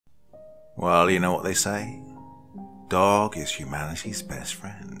Well, you know what they say. Dog is humanity's best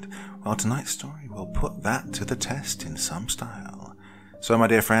friend. Well, tonight's story will put that to the test in some style. So, my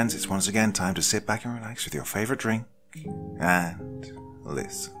dear friends, it's once again time to sit back and relax with your favorite drink and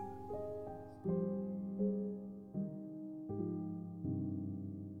listen.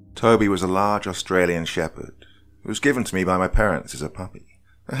 Toby was a large Australian shepherd who was given to me by my parents as a puppy,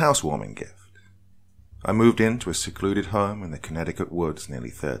 a housewarming gift. I moved into a secluded home in the Connecticut woods nearly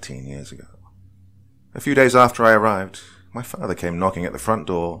 13 years ago. A few days after I arrived, my father came knocking at the front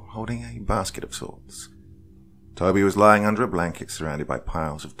door, holding a basket of sorts. Toby was lying under a blanket surrounded by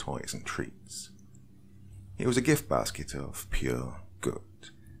piles of toys and treats. It was a gift basket of pure good.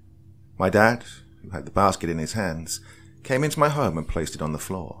 My dad, who had the basket in his hands, came into my home and placed it on the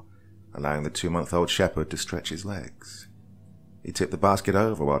floor, allowing the 2-month-old shepherd to stretch his legs. He tipped the basket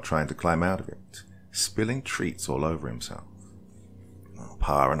over while trying to climb out of it, spilling treats all over himself.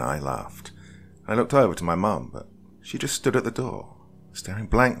 Pa and I laughed. I looked over to my mum, but she just stood at the door, staring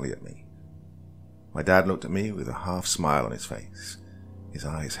blankly at me. My dad looked at me with a half smile on his face. His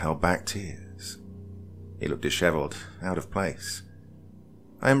eyes held back tears. He looked disheveled, out of place.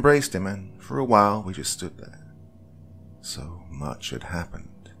 I embraced him, and for a while we just stood there. So much had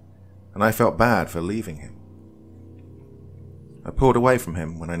happened, and I felt bad for leaving him. I pulled away from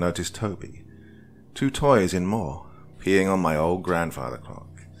him when I noticed Toby, 2 toys in more, peeing on my old grandfather clock.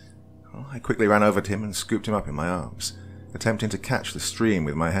 I quickly ran over to him and scooped him up in my arms, attempting to catch the stream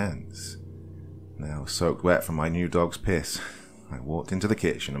with my hands. Now soaked wet from my new dog's piss, I walked into the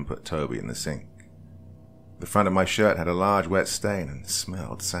kitchen and put Toby in the sink. The front of my shirt had a large wet stain and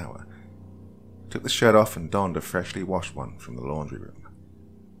smelled sour. I took the shirt off and donned a freshly washed one from the laundry room.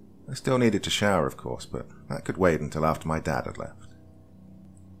 I still needed to shower, of course, but that could wait until after my dad had left.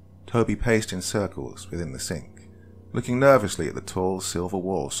 Toby paced in circles within the sink, looking nervously at the tall silver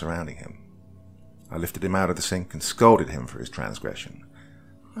walls surrounding him. I lifted him out of the sink and scolded him for his transgression.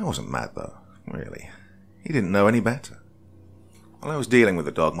 I wasn't mad, though, really. He didn't know any better. While I was dealing with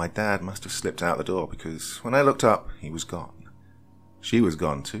the dog, my dad must have slipped out the door, because when I looked up, he was gone. She was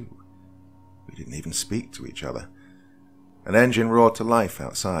gone, too. We didn't even speak to each other. An engine roared to life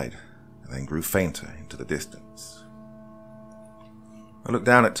outside, and then grew fainter into the distance. I looked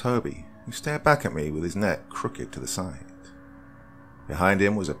down at Toby, who stared back at me with his neck crooked to the side. Behind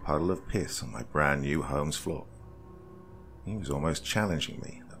him was a puddle of piss on my brand new home's floor. He was almost challenging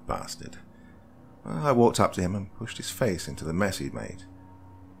me, the bastard. I walked up to him and pushed his face into the mess he'd made.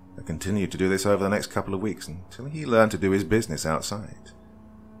 I continued to do this over the next couple of weeks until he learned to do his business outside.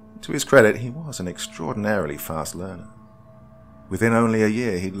 To his credit, he was an extraordinarily fast learner. Within only a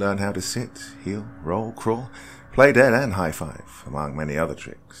year, he'd learned how to sit, heel, roll, crawl, play dead and high five, among many other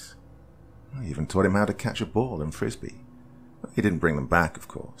tricks. I even taught him how to catch a ball and frisbee. He didn't bring them back, of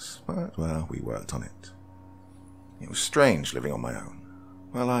course, but, well, we worked on it. It was strange living on my own.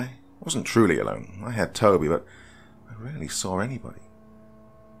 Well, I wasn't truly alone. I had Toby, but I rarely saw anybody.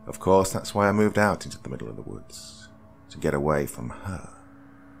 Of course, that's why I moved out into the middle of the woods, to get away from her.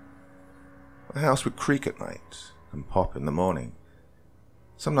 The house would creak at night and pop in the morning.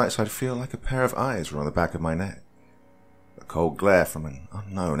 Some nights I'd feel like a pair of eyes were on the back of my neck, a cold glare from an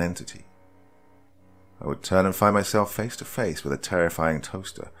unknown entity. I would turn and find myself face to face with a terrifying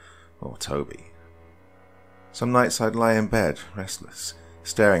toaster, or Toby. Some nights I'd lie in bed, restless,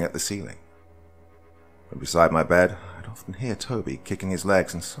 staring at the ceiling. And beside my bed, I'd often hear Toby kicking his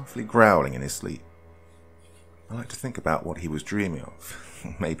legs and softly growling in his sleep. I like to think about what he was dreaming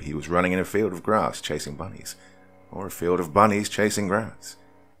of. Maybe he was running in a field of grass chasing bunnies, or a field of bunnies chasing grass.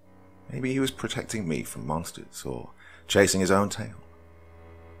 Maybe he was protecting me from monsters, or chasing his own tail.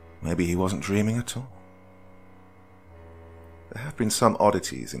 Maybe he wasn't dreaming at all. There have been some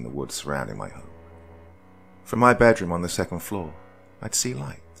oddities in the woods surrounding my home. From my bedroom on the 2nd floor, I'd see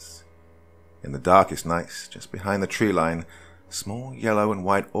lights. In the darkest nights, just behind the tree line, small yellow and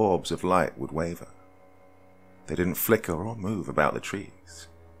white orbs of light would waver. They didn't flicker or move about the trees.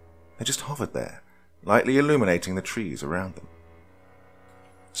 They just hovered there, lightly illuminating the trees around them.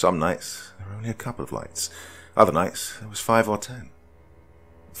 Some nights, there were only a couple of lights. Other nights, there was 5 or 10.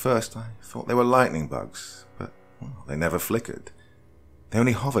 At first, I thought they were lightning bugs, but well, they never flickered. They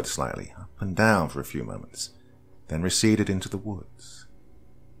only hovered slightly, up and down for a few moments, then receded into the woods.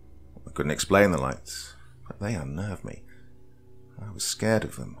 I couldn't explain the lights, but they unnerved me. I was scared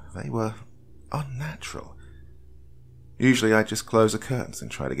of them. They were unnatural. Usually I'd just close the curtains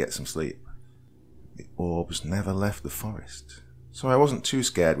and try to get some sleep. The orbs never left the forest, so I wasn't too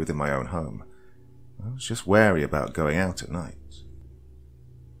scared within my own home. I was just wary about going out at night.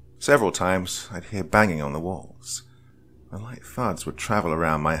 Several times I'd hear banging on the walls. The light thuds would travel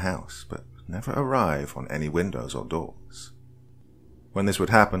around my house, but never arrive on any windows or doors. When this would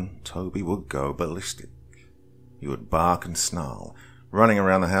happen, Toby would go ballistic. He would bark and snarl, running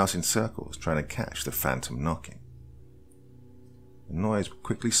around the house in circles trying to catch the phantom knocking. The noise would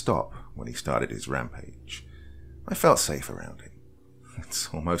quickly stop when he started his rampage. I felt safe around him. It's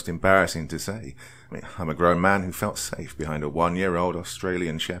almost embarrassing to say. I'm a grown man who felt safe behind a 1-year-old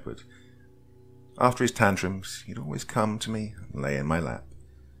Australian shepherd. After his tantrums, he'd always come to me and lay in my lap,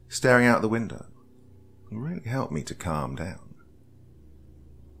 staring out the window, and really helped me to calm down.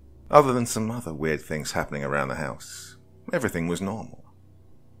 Other than some other weird things happening around the house, everything was normal.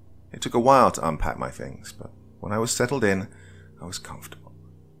 It took a while to unpack my things, but when I was settled in, I was comfortable.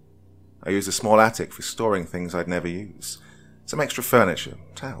 I used a small attic for storing things I'd never use, some extra furniture,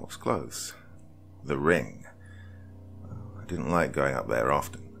 towels, clothes. The ring. I didn't like going up there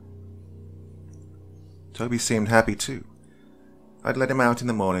often. Toby seemed happy too. I'd let him out in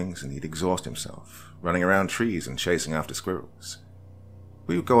the mornings and he'd exhaust himself, running around trees and chasing after squirrels.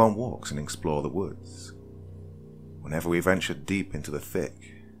 We would go on walks and explore the woods. Whenever we ventured deep into the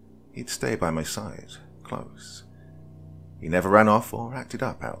thick, he'd stay by my side, close. He never ran off or acted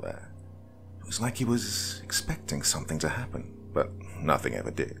up out there. It was like he was expecting something to happen, but nothing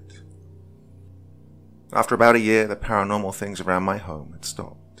ever did. After about a year, the paranormal things around my home had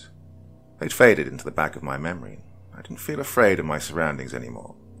stopped. They'd faded into the back of my memory. I didn't feel afraid of my surroundings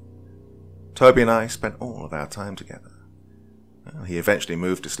anymore. Toby and I spent all of our time together. He eventually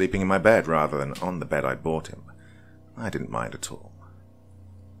moved to sleeping in my bed rather than on the bed I'd bought him. I didn't mind at all.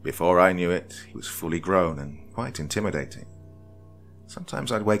 Before I knew it, he was fully grown and quite intimidating.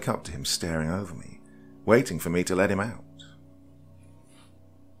 Sometimes I'd wake up to him staring over me, waiting for me to let him out.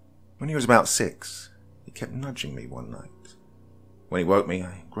 When he was about 6, he kept nudging me one night. When he woke me,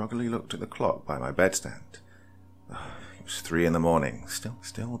 I groggily looked at the clock by my bedstand. It was 3 in the morning,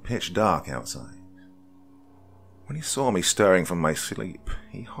 still pitch dark outside. When he saw me stirring from my sleep,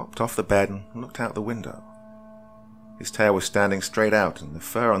 he hopped off the bed and looked out the window. His tail was standing straight out and the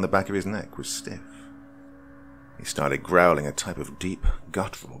fur on the back of his neck was stiff. He started growling a type of deep,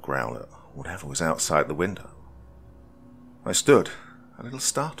 guttural growl at whatever was outside the window. I stood, a little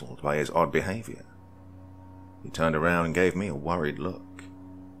startled by his odd behavior. He turned around and gave me a worried look.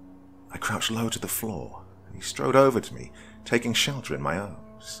 I crouched low to the floor, and he strode over to me, taking shelter in my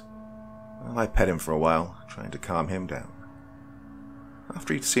arms. Well, I pet him for a while, trying to calm him down.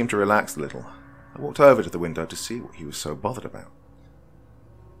 After he'd seemed to relax a little, I walked over to the window to see what he was so bothered about.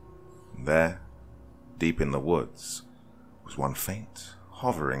 And there, deep in the woods, was one faint,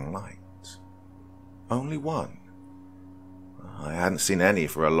 hovering light. Only one. I hadn't seen any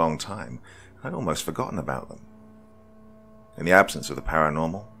for a long time. I'd almost forgotten about them. In the absence of the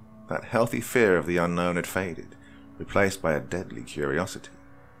paranormal, that healthy fear of the unknown had faded, replaced by a deadly curiosity.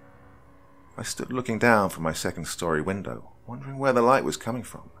 I stood looking down from my second-story window, wondering where the light was coming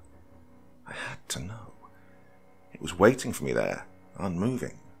from. I had to know. It was waiting for me there,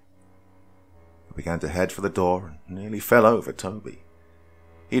 unmoving. I began to head for the door and nearly fell over Toby.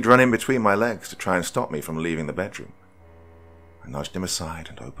 He'd run in between my legs to try and stop me from leaving the bedroom. I nudged him aside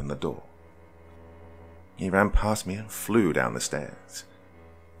and opened the door. He ran past me and flew down the stairs.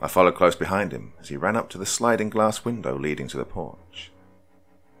 I followed close behind him as he ran up to the sliding glass window leading to the porch.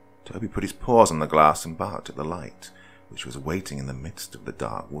 Toby put his paws on the glass and barked at the light, which was waiting in the midst of the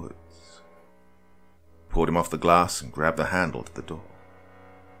dark woods. I pulled him off the glass and grabbed the handle to the door.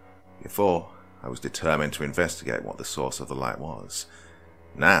 Before, I was determined to investigate what the source of the light was.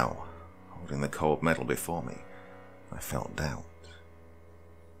 Now, holding the cold metal before me, I felt doubt.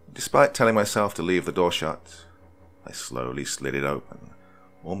 Despite telling myself to leave the door shut, I slowly slid it open,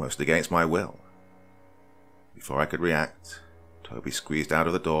 almost against my will. Before I could react, Toby squeezed out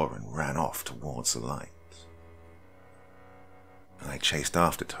of the door and ran off towards the light. I chased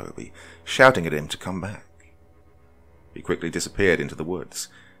after Toby, shouting at him to come back. He quickly disappeared into the woods,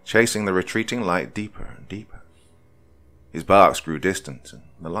 chasing the retreating light deeper and deeper. His barks grew distant and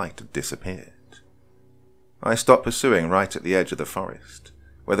the light had disappeared. I stopped pursuing right at the edge of the forest,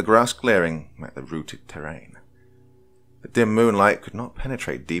 where the grass clearing met the rooted terrain. The dim moonlight could not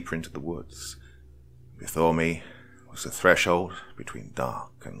penetrate deeper into the woods. Before me was the threshold between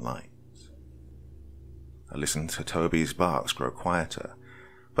dark and light. I listened to Toby's barks grow quieter,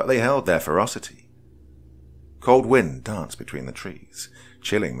 but they held their ferocity. Cold wind danced between the trees,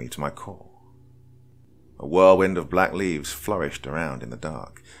 chilling me to my core. A whirlwind of black leaves flourished around in the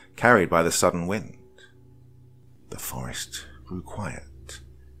dark, carried by the sudden wind. The forest grew quiet.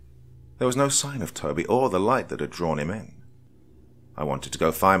 There was no sign of Toby or the light that had drawn him in. I wanted to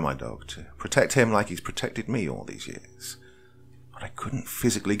go find my dog, to protect him like he's protected me all these years. But but I couldn't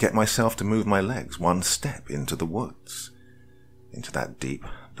physically get myself to move my legs one step into the woods, into that deep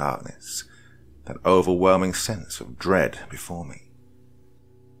darkness, that overwhelming sense of dread before me.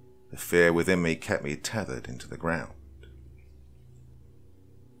 The fear within me kept me tethered into the ground.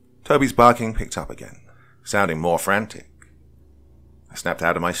 Toby's barking picked up again, sounding more frantic. I snapped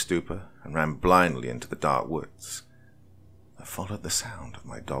out of my stupor and ran blindly into the dark woods. I followed the sound of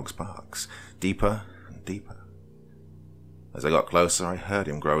my dog's barks, deeper and deeper. As I got closer, I heard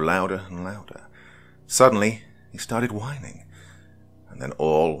him grow louder and louder. Suddenly, he started whining, and then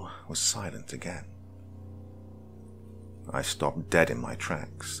all was silent again. I stopped dead in my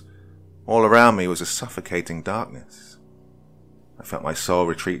tracks. All around me was a suffocating darkness. I felt my soul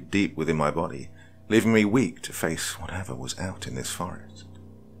retreat deep within my body, leaving me weak to face whatever was out in this forest.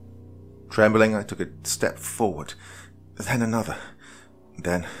 Trembling, I took a step forward, then another,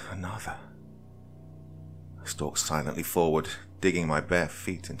 then another. I stalked silently forward, digging my bare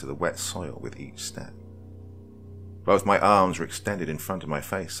feet into the wet soil with each step. Both my arms were extended in front of my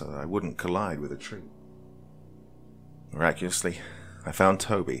face so that I wouldn't collide with a tree. Miraculously, I found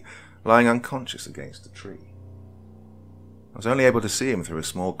Toby lying unconscious against a tree. I was only able to see him through a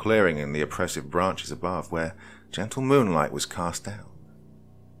small clearing in the oppressive branches above, where gentle moonlight was cast down.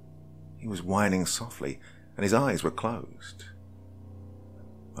 He was whining softly, and his eyes were closed.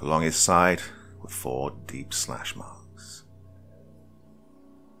 Along his side were 4 deep slash marks.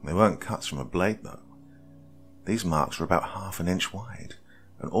 They weren't cuts from a blade, though. These marks were about half an inch wide,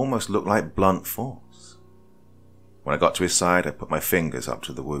 and almost looked like blunt force. When I got to his side, I put my fingers up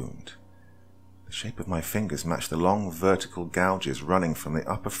to the wound. The shape of my fingers matched the long vertical gouges running from the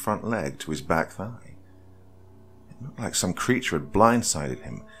upper front leg to his back thigh. It looked like some creature had blindsided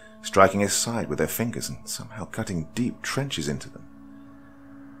him, striking his side with their fingers and somehow cutting deep trenches into them.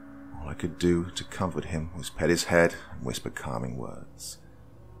 All I could do to comfort him was pet his head and whisper calming words.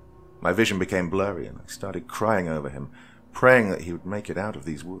 My vision became blurry and I started crying over him, praying that he would make it out of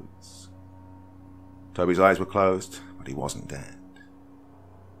these woods. Toby's eyes were closed, but he wasn't dead.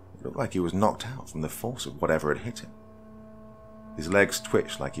 It looked like he was knocked out from the force of whatever had hit him. His legs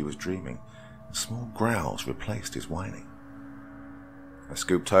twitched like he was dreaming, and small growls replaced his whining. I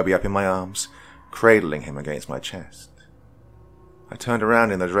scooped Toby up in my arms, cradling him against my chest. I turned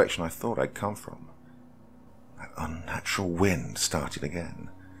around in the direction I thought I'd come from. That unnatural wind started again,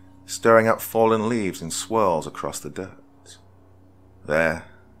 stirring up fallen leaves in swirls across the dirt. There,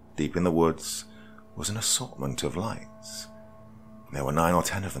 deep in the woods, was an assortment of lights. There were 9 or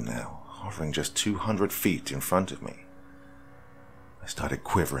 10 of them now, hovering just 200 feet in front of me. I started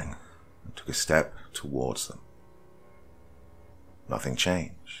quivering and took a step towards them. Nothing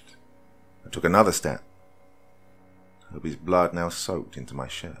changed. I took another step. Toby's blood now soaked into my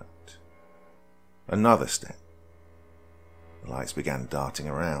shirt. Another step. The lights began darting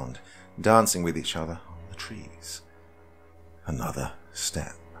around, dancing with each other on the trees. Another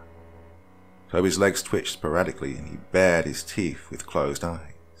step. Toby's legs twitched sporadically and he bared his teeth with closed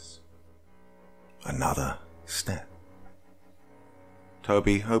eyes. Another step.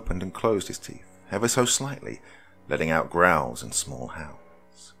 Toby opened and closed his teeth, ever so slightly, letting out growls and small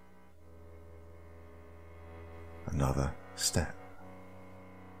howls. Another step.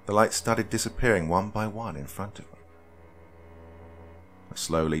 The lights started disappearing one by one in front of me. I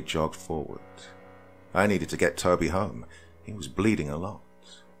slowly jogged forward. I needed to get Toby home. He was bleeding a lot.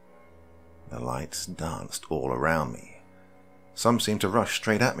 The lights danced all around me. Some seemed to rush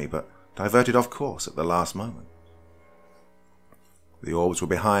straight at me, but diverted off course at the last moment. The orbs were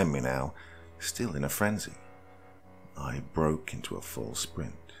behind me now, still in a frenzy. I broke into a full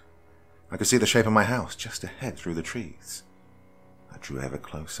sprint. I could see the shape of my house just ahead through the trees. I drew ever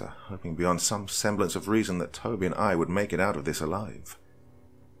closer, hoping beyond some semblance of reason that Toby and I would make it out of this alive.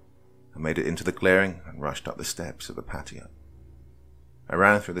 I made it into the clearing and rushed up the steps of the patio. I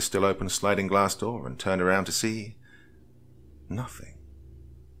ran through the still open sliding glass door and turned around to see nothing.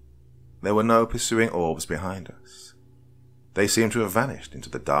 There were no pursuing orbs behind us. They seemed to have vanished into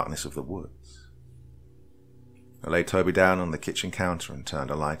the darkness of the woods. I laid Toby down on the kitchen counter and turned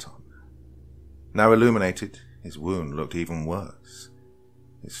a light on. Now illuminated, his wound looked even worse.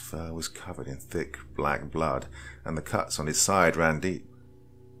 His fur was covered in thick black blood, and the cuts on his side ran deep.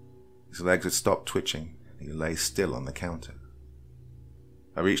 His legs had stopped twitching, and he lay still on the counter.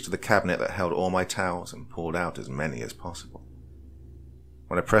 I reached to the cabinet that held all my towels and pulled out as many as possible.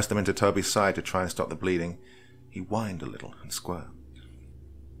 When I pressed them into Toby's side to try and stop the bleeding, he whined a little and squirmed.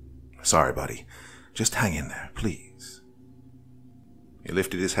 "Sorry, buddy. Just hang in there, please." He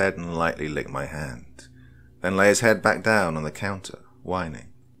lifted his head and lightly licked my hand, then lay his head back down on the counter,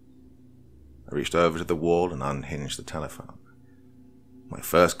 whining. I reached over to the wall and unhinged the telephone. My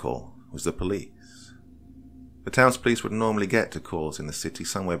first call was the police. The town's police would normally get to calls in the city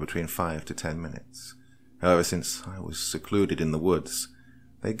somewhere between 5 to 10 minutes. However, since I was secluded in the woods,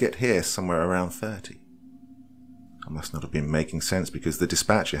 they'd get here somewhere around 30. I must not have been making sense because the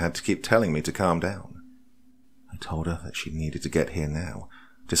dispatcher had to keep telling me to calm down. I told her that she needed to get here now,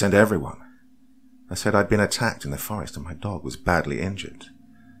 to send everyone. I said I'd been attacked in the forest and my dog was badly injured.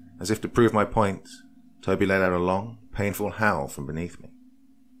 As if to prove my point, Toby let out a long, painful howl from beneath me.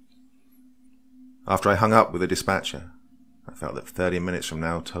 After I hung up with the dispatcher, I felt that 30 minutes from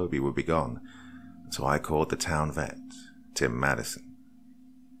now Toby would be gone, so I called the town vet, Tim Madison.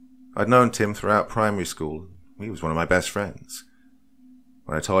 I'd known Tim throughout primary school. He was one of my best friends.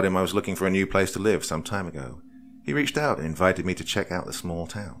 When I told him I was looking for a new place to live some time ago, he reached out and invited me to check out the small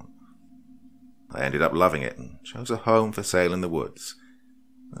town. I ended up loving it and chose a home for sale in the woods.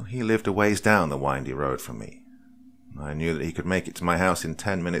 Well, he lived a ways down the windy road from me. I knew that he could make it to my house in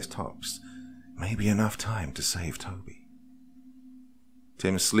 10 minutes tops, maybe enough time to save Toby.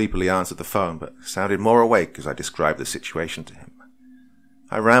 Tim sleepily answered the phone, but sounded more awake as I described the situation to him.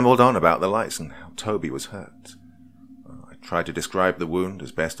 I rambled on about the lights and how Toby was hurt. I tried to describe the wound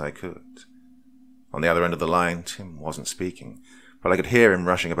as best I could. On the other end of the line, Tim wasn't speaking, but I could hear him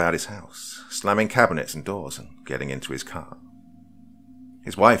rushing about his house, slamming cabinets and doors and getting into his car.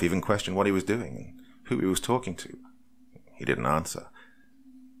 His wife even questioned what he was doing and who he was talking to. He didn't answer.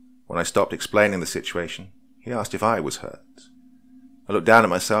 When I stopped explaining the situation, he asked if I was hurt. I looked down at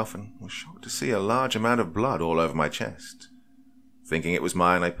myself and was shocked to see a large amount of blood all over my chest. Thinking it was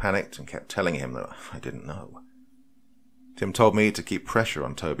mine, I panicked and kept telling him that I didn't know. Tim told me to keep pressure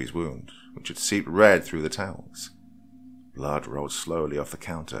on Toby's wound, which had seeped red through the towels. Blood rolled slowly off the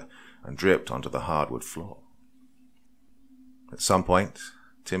counter and dripped onto the hardwood floor. At some point,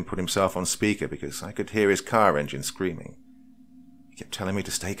 Tim put himself on speaker because I could hear his car engine screaming. He kept telling me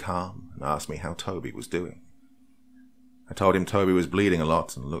to stay calm and asked me how Toby was doing. I told him Toby was bleeding a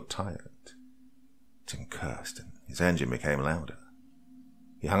lot and looked tired. Tim cursed and his engine became louder.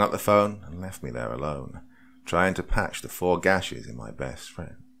 He hung up the phone and left me there alone, trying to patch the 4 gashes in my best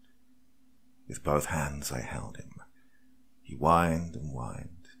friend. With both hands I held him. He whined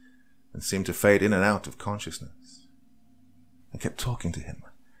and seemed to fade in and out of consciousness. I kept talking to him,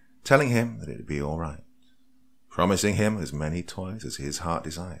 telling him that it would be all right, promising him as many toys as his heart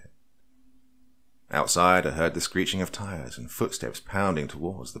desired. Outside, I heard the screeching of tires and footsteps pounding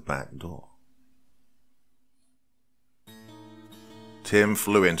towards the back door. Tim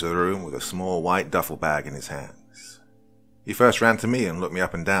flew into the room with a small white duffel bag in his hands. He first ran to me and looked me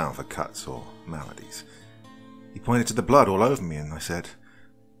up and down for cuts or maladies. He pointed to the blood all over me and I said,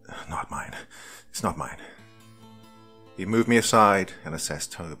 "Not mine. It's not mine." He moved me aside and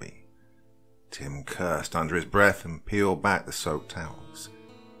assessed Toby. Tim cursed under his breath and peeled back the soaked towels.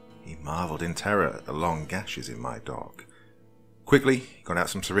 He marveled in terror at the long gashes in my dog. Quickly, he got out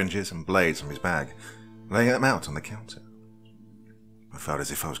some syringes and blades from his bag, laying them out on the counter. I felt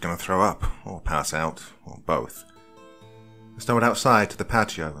as if I was going to throw up, or pass out, or both. I stumbled outside to the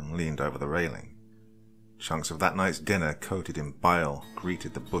patio and leaned over the railing. Chunks of that night's dinner coated in bile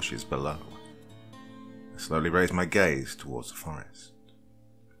greeted the bushes below. I slowly raised my gaze towards the forest.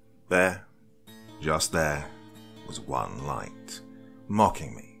 There, just there, was one light,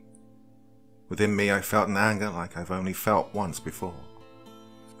 mocking me. Within me I felt an anger like I've only felt once before.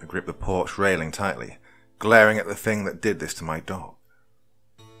 I gripped the porch railing tightly, glaring at the thing that did this to my dog.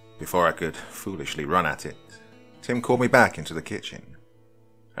 Before I could foolishly run at it, Tim called me back into the kitchen.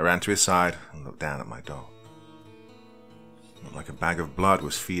 I ran to his side and looked down at my dog. It looked like a bag of blood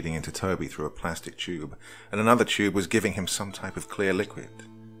was feeding into Toby through a plastic tube, and another tube was giving him some type of clear liquid.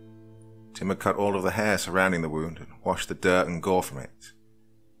 Tim had cut all of the hair surrounding the wound and washed the dirt and gore from it.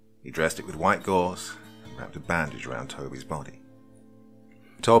 He dressed it with white gauze and wrapped a bandage around Toby's body.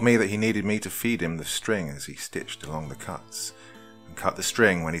 He told me that he needed me to feed him the string as he stitched along the cuts, and cut the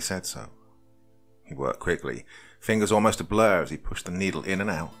string when he said so. He worked quickly, fingers almost a blur as he pushed the needle in and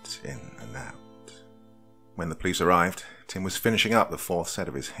out, in and out. When the police arrived, Tim was finishing up the 4th set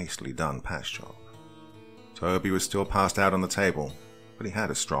of his hastily done patch job. Toby was still passed out on the table, but he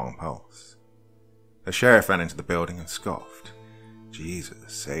had a strong pulse. The sheriff ran into the building and scoffed.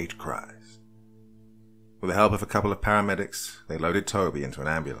 Jesus H. Christ. With the help of a couple of paramedics, they loaded Toby into an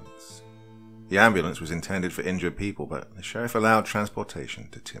ambulance. The ambulance was intended for injured people, but the sheriff allowed transportation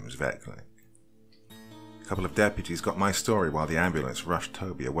to Tim's vet clinic. A couple of deputies got my story while the ambulance rushed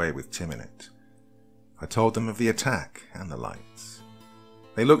Toby away with Tim in it. I told them of the attack and the lights.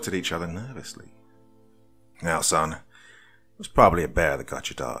 They looked at each other nervously. "Now, son, it was probably a bear that got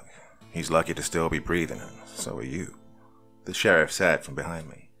your dog. He's lucky to still be breathing, and so are you." the sheriff said from behind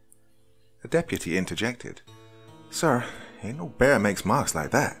me. The deputy interjected. "Sir, ain't no bear makes marks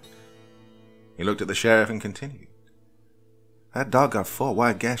like that." He looked at the sheriff and continued. "That dog got 4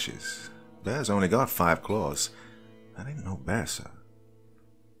 wide gashes. Bear's only got 5 claws. That ain't no bear, sir."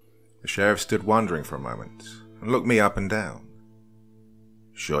 The sheriff stood wondering for a moment and looked me up and down.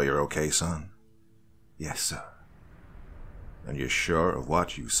 "Sure you're okay, son?" "Yes, sir." "And you're sure of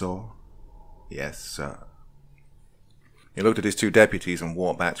what you saw?" "Yes, sir." He looked at his 2 deputies and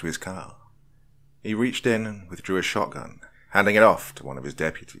walked back to his car. He reached in and withdrew a shotgun, handing it off to one of his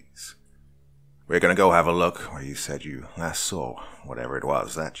deputies. "We're going to go have a look where you said you last saw whatever it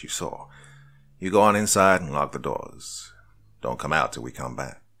was that you saw. You go on inside and lock the doors. Don't come out till we come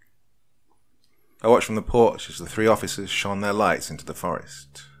back." I watched from the porch as the 3 officers shone their lights into the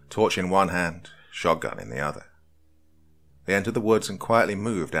forest, torch in one hand, shotgun in the other. They entered the woods and quietly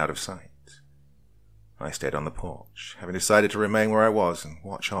moved out of sight. I stayed on the porch, having decided to remain where I was and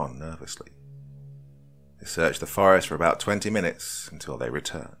watch on nervously. They searched the forest for about 20 minutes until they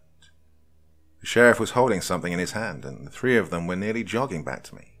returned. The sheriff was holding something in his hand, and the 3 of them were nearly jogging back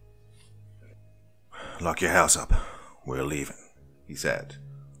to me. "Lock your house up. We're leaving," he said.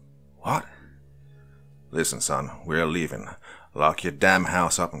 "What?" "Listen, son, we're leaving. Lock your damn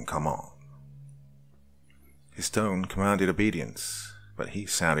house up and come on." His tone commanded obedience, but he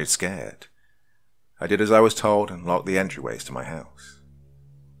sounded scared. I did as I was told and locked the entryways to my house.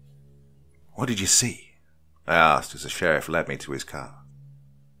 "What did you see?" I asked as the sheriff led me to his car.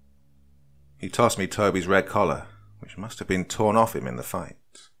 He tossed me Toby's red collar, which must have been torn off him in the fight.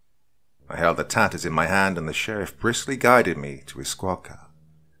 I held the tatters in my hand and the sheriff briskly guided me to his squad car.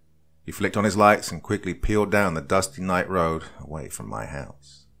 He flicked on his lights and quickly peeled down the dusty night road away from my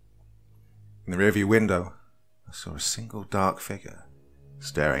house. In the rearview window, I saw a single dark figure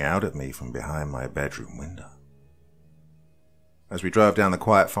staring out at me from behind my bedroom window. As we drove down the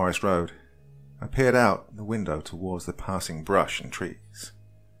quiet forest road, I peered out the window towards the passing brush and trees.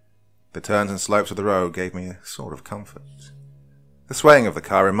 The turns and slopes of the road gave me a sort of comfort. The swaying of the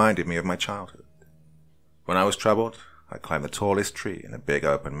car reminded me of my childhood. When I was troubled, I climbed the tallest tree in a big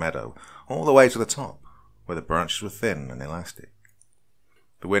open meadow, all the way to the top, where the branches were thin and elastic.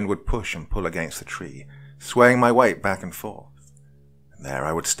 The wind would push and pull against the tree, swaying my weight back and forth. And there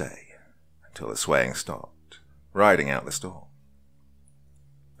I would stay, until the swaying stopped, riding out the storm.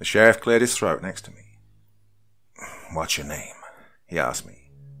 The sheriff cleared his throat next to me. "What's your name?" he asked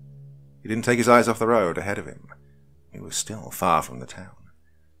me. He didn't take his eyes off the road ahead of him. He was still far from the town.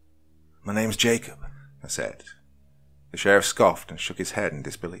 "My name's Jacob," I said. The sheriff scoffed and shook his head in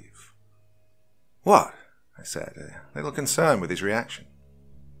disbelief. "What?" I said, a little concerned with his reaction.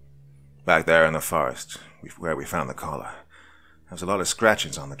 "Back there in the forest, where we found the collar, there was a lot of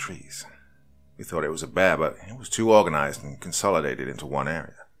scratchings on the trees. We thought it was a bear, but it was too organized and consolidated into one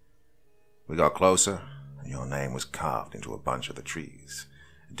area. We got closer, and your name was carved into a bunch of the trees,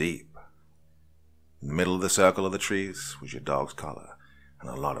 deep. In the middle of the circle of the trees was your dog's collar and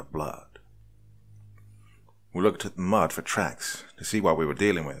a lot of blood. We looked at the mud for tracks to see what we were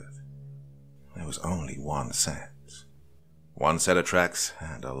dealing with. There was only one set of tracks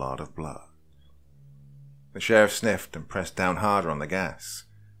and a lot of blood." The sheriff sniffed and pressed down harder on the gas.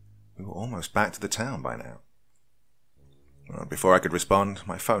 We were almost back to the town by now. Before I could respond,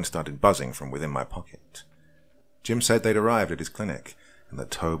 my phone started buzzing from within my pocket. Jim said they'd arrived at his clinic and that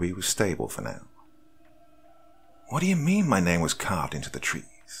Toby was stable for now. "What do you mean my name was carved into the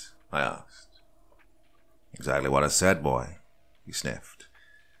trees?" I asked. "Exactly what I said, boy," he sniffed.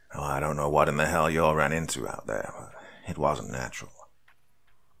 "Oh, I don't know what in the hell you all ran into out there, but it wasn't natural.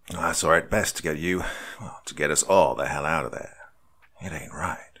 I saw it best to get you, to get us all the hell out of there. It ain't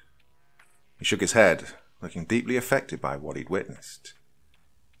right." He shook his head, looking deeply affected by what he'd witnessed.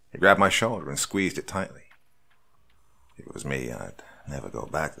 He grabbed my shoulder and squeezed it tightly. "If it was me, I'd never go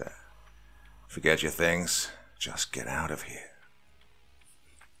back there. Forget your things, just get out of here."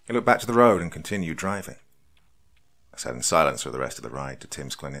 He looked back to the road and continued driving. I sat in silence for the rest of the ride to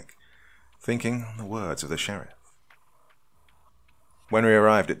Tim's clinic, thinking on the words of the sheriff. When we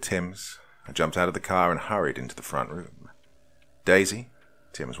arrived at Tim's, I jumped out of the car and hurried into the front room. Daisy,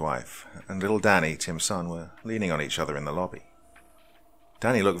 Tim's wife, and little Danny, Tim's son, were leaning on each other in the lobby.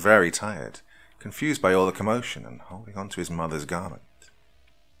 Danny looked very tired, confused by all the commotion and holding onto his mother's garment.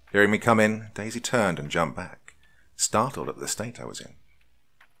 Hearing me come in, Daisy turned and jumped back, startled at the state I was in.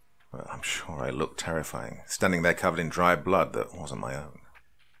 Well, I'm sure I looked terrifying, standing there covered in dry blood that wasn't my own.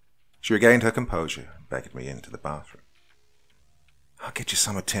 She regained her composure and beckoned me into the bathroom. "I'll get you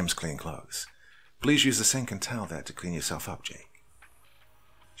some of Tim's clean clothes. Please use the sink and towel there to clean yourself up, Jake."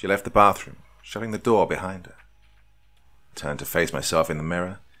 She left the bathroom, shutting the door behind her. I turned to face myself in the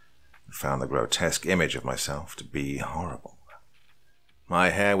mirror and found the grotesque image of myself to be horrible. My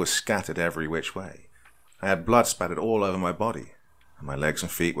hair was scattered every which way. I had blood spattered all over my body, and my legs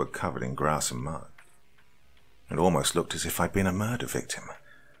and feet were covered in grass and mud. It almost looked as if I'd been a murder victim.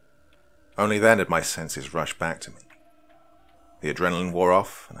 Only then did my senses rush back to me. The adrenaline wore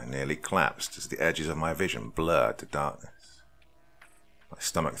off, and I nearly collapsed as the edges of my vision blurred to darkness. My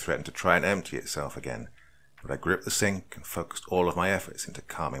stomach threatened to try and empty itself again, but I gripped the sink and focused all of my efforts into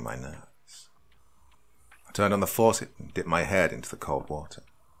calming my nerves. I turned on the faucet and dipped my head into the cold water.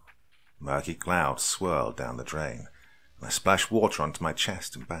 Murky clouds swirled down the drain, and I splashed water onto my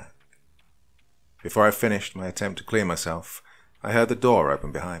chest and back. Before I finished my attempt to clean myself, I heard the door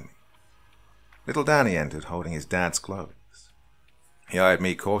open behind me. Little Danny entered holding his dad's clothes. He eyed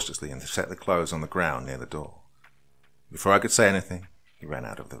me cautiously and set the clothes on the ground near the door. Before I could say anything, he ran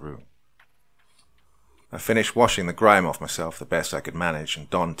out of the room. I finished washing the grime off myself the best I could manage and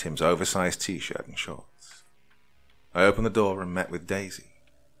donned Tim's oversized t-shirt and shorts. I opened the door and met with Daisy.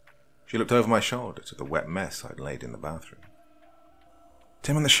 She looked over my shoulder to the wet mess I'd laid in the bathroom.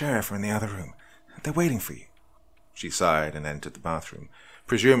 "Tim and the sheriff are in the other room. They're waiting for you." She sighed and entered the bathroom,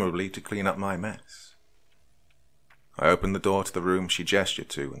 presumably to clean up my mess. I opened the door to the room she gestured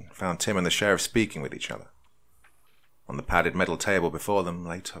to and found Tim and the sheriff speaking with each other. On the padded metal table before them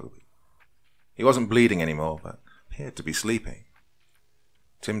lay Toby. He wasn't bleeding anymore, but appeared to be sleeping.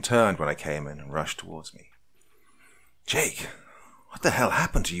 Tim turned when I came in and rushed towards me. "Jake, what the hell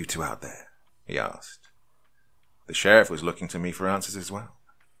happened to you two out there?" he asked. The sheriff was looking to me for answers as well.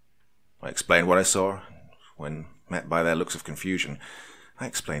 I explained what I saw, and when met by their looks of confusion, I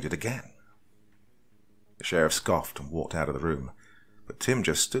explained it again. The sheriff scoffed and walked out of the room, but Tim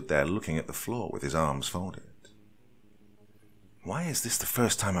just stood there looking at the floor with his arms folded. "Why is this the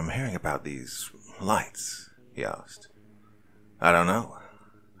first time I'm hearing about these lights?" he asked. "I don't know.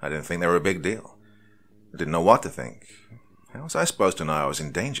 I didn't think they were a big deal. I didn't know what to think. How was I supposed to know I was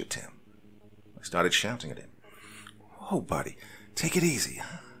in danger, Tim?" I started shouting at him. "Whoa, buddy, take it easy.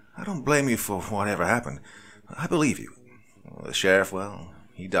 I don't blame you for whatever happened. I believe you." The sheriff, well,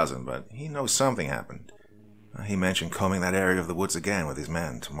 he doesn't, but he knows something happened. He mentioned combing that area of the woods again with his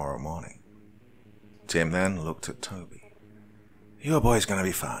men tomorrow morning. Tim then looked at Toby. "Your boy's gonna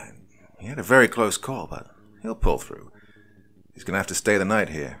be fine. He had a very close call, but he'll pull through. He's gonna have to stay the night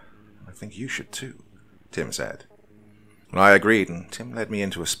here. I think you should too," Tim said. I agreed, and Tim led me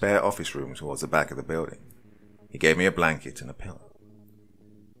into a spare office room towards the back of the building. He gave me a blanket and a pillow.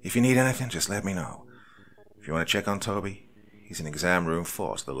 "If you need anything, just let me know. If you want to check on Toby, he's in exam room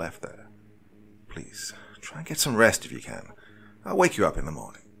 4 to the left there. Please, try and get some rest if you can. I'll wake you up in the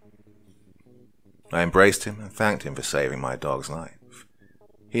morning." I embraced him and thanked him for saving my dog's life.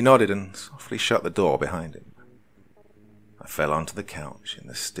 He nodded and softly shut the door behind him. I fell onto the couch in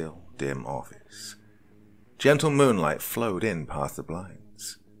the still, dim office. Gentle moonlight flowed in past the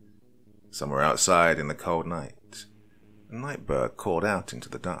blinds. Somewhere outside in the cold night, a night bird called out into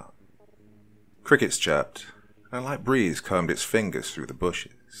the dark. Crickets chirped, and a light breeze combed its fingers through the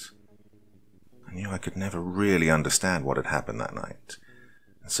bushes. I knew I could never really understand what had happened that night,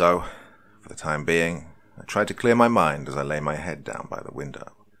 and so, for the time being, I tried to clear my mind as I lay my head down by the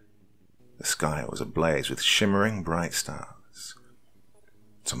window. The sky was ablaze with shimmering bright stars.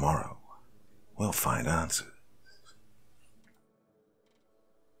 Tomorrow, we'll find answers.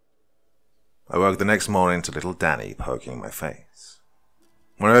 I woke the next morning to little Danny poking my face.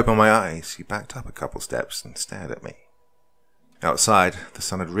 When I opened my eyes, he backed up a couple steps and stared at me. Outside, the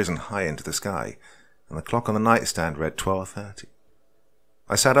sun had risen high into the sky, and the clock on the nightstand read 12:30.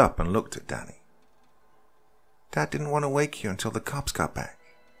 I sat up and looked at Danny. "Dad didn't want to wake you until the cops got back,"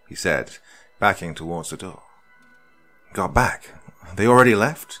 he said, backing towards the door. "Got back? They already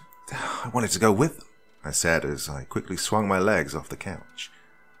left? I wanted to go with them," I said as I quickly swung my legs off the couch.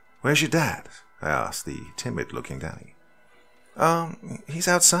 "Where's your dad?" I asked the timid-looking Danny. He's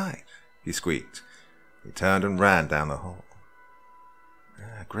outside," he squeaked. He turned and ran down the hall.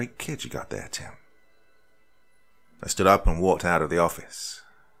 Great kid you got there, Tim." I stood up and walked out of the office.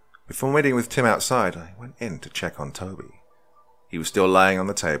 Before meeting with Tim outside, I went in to check on Toby. He was still lying on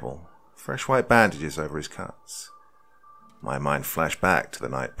the table, fresh white bandages over his cuts. My mind flashed back to the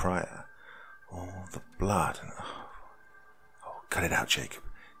night prior. All the blood and... Oh, cut it out, Jacob.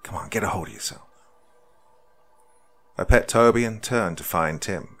 Come on, get a hold of yourself. I pet Toby and turned to find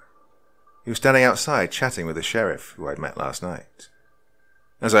Tim. He was standing outside chatting with the sheriff who I'd met last night.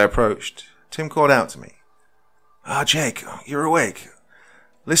 As I approached, Tim called out to me. Jake, you're awake.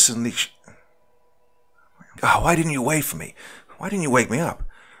 Listen, why didn't you wait for me? Why didn't you wake me up?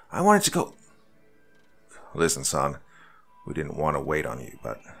 I wanted to go... Listen, son, We didn't want to wait on you,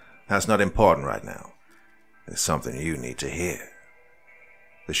 but that's not important right now. There's something you need to hear."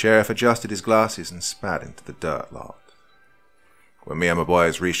 The sheriff adjusted his glasses and spat into the dirt lot. "When me and my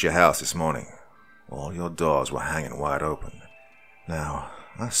boys reached your house this morning, all your doors were hanging wide open. Now,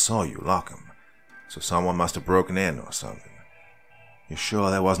 I saw you lock 'em, so someone must have broken in or something. You're sure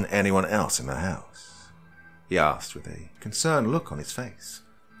there wasn't anyone else in the house?" he asked with a concerned look on his face.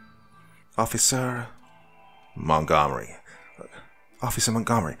 "Officer Montgomery. Officer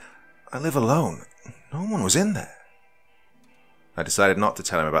Montgomery, I live alone. No one was in there." I decided not to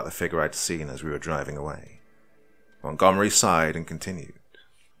tell him about the figure I'd seen as we were driving away. Montgomery sighed and continued.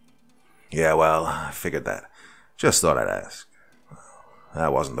 "Yeah, well, I figured that. Just thought I'd ask.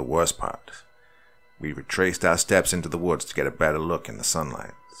 That wasn't the worst part. We retraced our steps into the woods to get a better look in the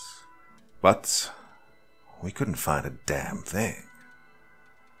sunlights. But we couldn't find a damn thing."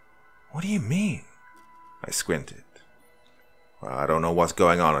 "What do you mean?" I squinted. "Well, I don't know what's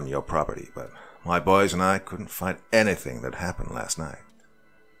going on your property, but my boys and I couldn't find anything that happened last night.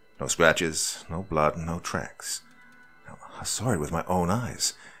 No scratches, no blood, no tracks. I saw it with my own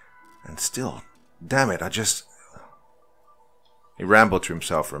eyes. And still, damn it, I just..." He rambled to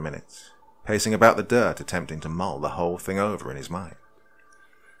himself for a minute, pacing about the dirt, attempting to mull the whole thing over in his mind.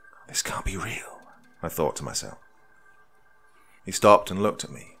 "This can't be real," I thought to myself. He stopped and looked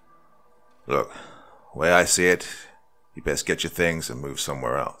at me. "Look, the way I see it, you best get your things and move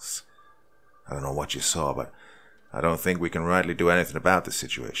somewhere else. I don't know what you saw, but I don't think we can rightly do anything about this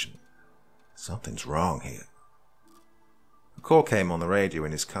situation. Something's wrong here." A call came on the radio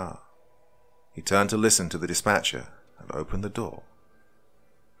in his car. He turned to listen to the dispatcher and opened the door.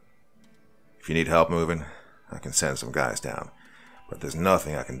 "If you need help moving, I can send some guys down, but there's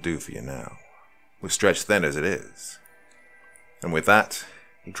nothing I can do for you now. We're stretched thin as it is." And with that,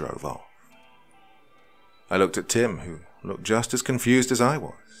 he drove off. I looked at Tim, who looked just as confused as I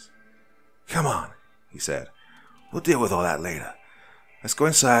was. "Come on," he said. "We'll deal with all that later. Let's go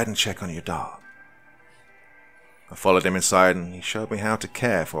inside and check on your dog." I followed him inside and he showed me how to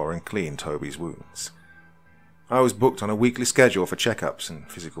care for and clean Toby's wounds. I was booked on a weekly schedule for checkups and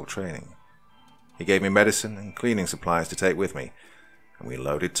physical training. He gave me medicine and cleaning supplies to take with me, and we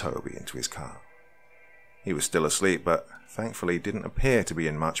loaded Toby into his car. He was still asleep, but thankfully didn't appear to be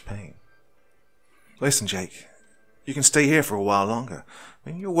in much pain. "Listen, Jake, you can stay here for a while longer. I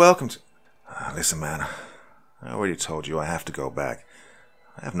mean, you're welcome to..." "Listen, man, I already told you I have to go back.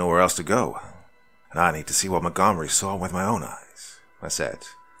 I have nowhere else to go, and I need to see what Montgomery saw with my own eyes," I said.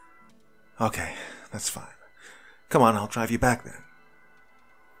 "Okay, that's fine. Come on, I'll drive you back then."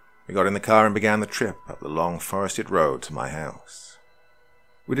 We got in the car and began the trip up the long forested road to my house.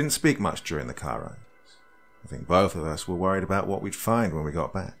 We didn't speak much during the car rides. I think both of us were worried about what we'd find when we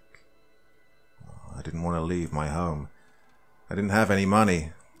got back. I didn't want to leave my home. I didn't have any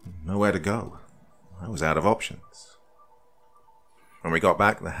money, nowhere to go. I was out of options. When we got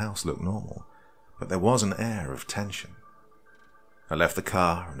back, the house looked normal, but there was an air of tension. I left the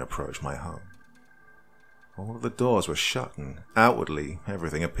car and approached my home. All of the doors were shut, and outwardly,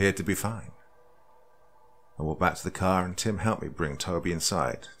 everything appeared to be fine. I walked back to the car, and Tim helped me bring Toby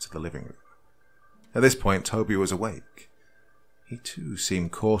inside to the living room. At this point, Toby was awake. He too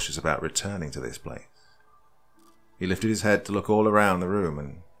seemed cautious about returning to this place. He lifted his head to look all around the room,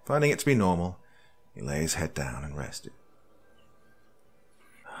 and finding it to be normal, he lay his head down and rested.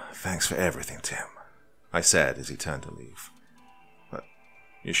 "Thanks for everything, Tim," I said as he turned to leave. "But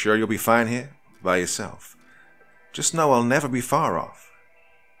you sure you'll be fine here, by yourself? Just know I'll never be far off."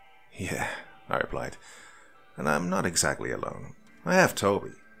 "Yeah," I replied, "and I'm not exactly alone. I have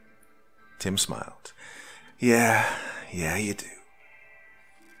Toby." Tim smiled. Yeah, you do."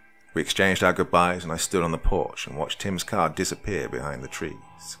 We exchanged our goodbyes, and I stood on the porch and watched Tim's car disappear behind the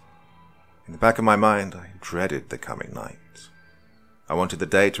trees. In the back of my mind, I dreaded the coming night. I wanted the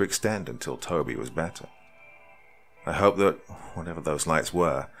day to extend until Toby was better. I hoped that, whatever those lights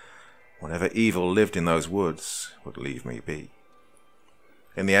were, whatever evil lived in those woods, would leave me be.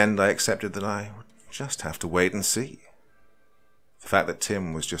 In the end, I accepted that I would just have to wait and see. The fact that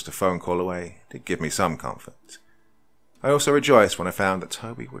Tim was just a phone call away did give me some comfort. I also rejoiced when I found that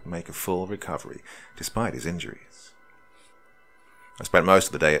Toby would make a full recovery, despite his injuries. I spent most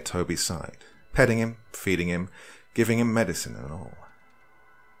of the day at Toby's side, petting him, feeding him, giving him medicine and all.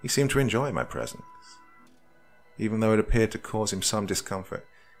 He seemed to enjoy my presence. Even though it appeared to cause him some discomfort,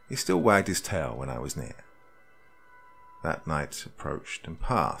 he still wagged his tail when I was near. That night approached and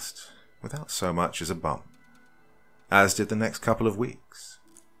passed without so much as a bump, as did the next couple of weeks.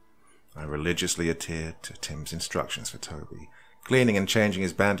 I religiously adhered to Tim's instructions for Toby, cleaning and changing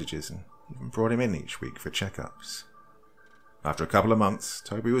his bandages, and even brought him in each week for checkups. After a couple of months,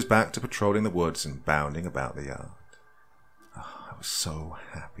 Toby was back to patrolling the woods and bounding about the yard. Oh, I was so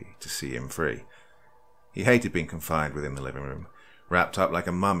happy to see him free. He hated being confined within the living room, wrapped up like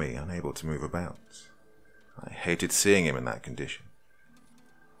a mummy, unable to move about. I hated seeing him in that condition.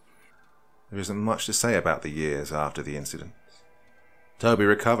 There isn't much to say about the years after the incident. Toby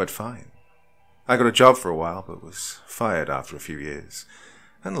recovered fine. I got a job for a while, but was fired after a few years,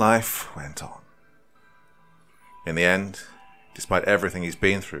 and life went on. In the end, despite everything he's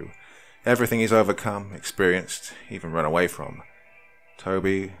been through, everything he's overcome, experienced, even run away from,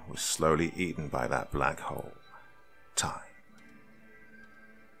 Toby was slowly eaten by that black hole, time.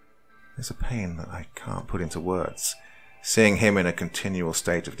 There's a pain that I can't put into words, seeing him in a continual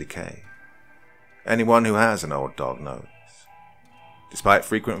state of decay. Anyone who has an old dog knows. Despite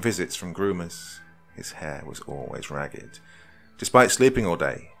frequent visits from groomers, his hair was always ragged. Despite sleeping all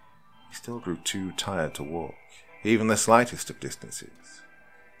day, he still grew too tired to walk, even the slightest of distances.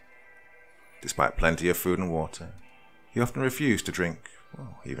 Despite plenty of food and water, he often refused to drink,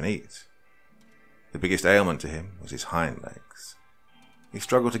 or even eat. The biggest ailment to him was his hind legs. He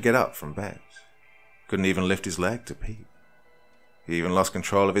struggled to get up from bed, couldn't even lift his leg to pee. He even lost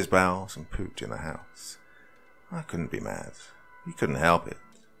control of his bowels and pooped in the house. I couldn't be mad. He couldn't help it.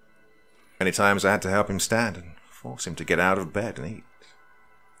 Many times I had to help him stand and force him to get out of bed and eat.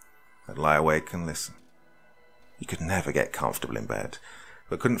 I'd lie awake and listen. He could never get comfortable in bed,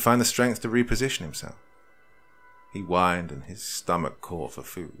 but couldn't find the strength to reposition himself. He whined and his stomach called for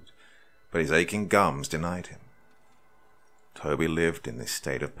food, but his aching gums denied him. Toby lived in this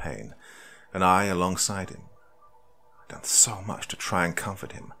state of pain, and I alongside him. I'd done so much to try and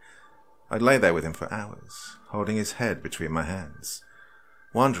comfort him. I'd lay there with him for hours, holding his head between my hands,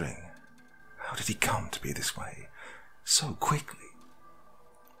 wondering, how did he come to be this way, so quickly?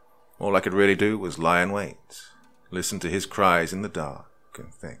 All I could really do was lie and wait, listen to his cries in the dark,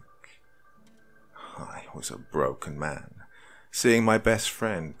 and think. I was a broken man, seeing my best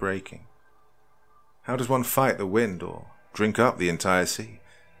friend breaking. How does one fight the wind or drink up the entire sea?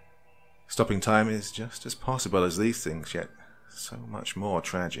 Stopping time is just as possible as these things, yet so much more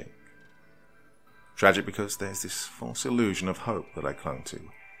tragic. Tragic because there's this false illusion of hope that I clung to.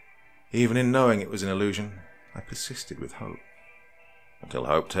 Even in knowing it was an illusion, I persisted with hope, until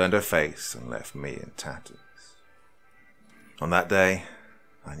hope turned her face and left me in tatters. On that day,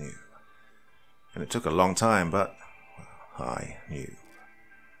 I knew. And it took a long time, but well, I knew.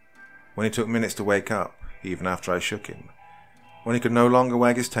 When he took minutes to wake up, even after I shook him, when he could no longer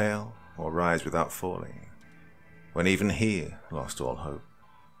wag his tail or rise without falling, when even he lost all hope,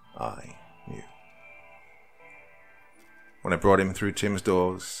 I knew. When I brought him through Tim's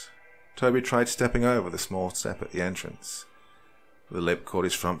doors, Toby tried stepping over the small step at the entrance. The lip caught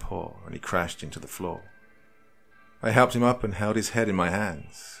his front paw and he crashed into the floor. I helped him up and held his head in my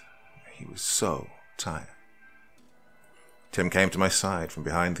hands. He was so tired. Tim came to my side from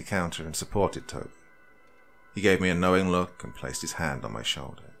behind the counter and supported Toby. He gave me a knowing look and placed his hand on my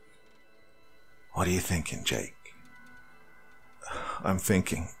shoulder. "What are you thinking, Jake?" "I'm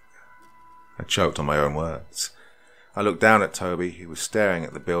thinking..." I choked on my own words. I looked down at Toby, who was staring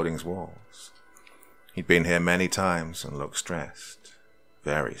at the building's walls. He'd been here many times and looked stressed,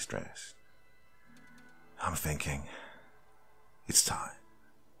 very stressed. "I'm thinking, it's time."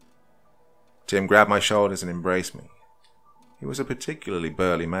 Tim grabbed my shoulders and embraced me. He was a particularly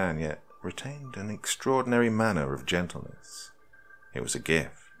burly man, yet retained an extraordinary manner of gentleness. It was a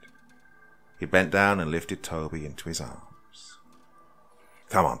gift. He bent down and lifted Toby into his arms.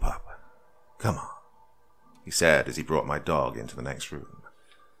 "Come on, pup. Come on," he said as he brought my dog into the next room.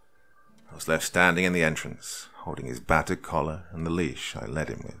 I was left standing in the entrance, holding his battered collar and the leash I led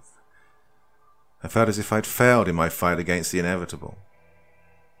him with. I felt as if I'd failed in my fight against the inevitable.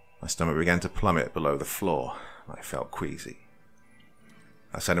 My stomach began to plummet below the floor, and I felt queasy.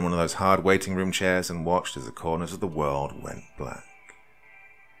 I sat in one of those hard waiting room chairs and watched as the corners of the world went black.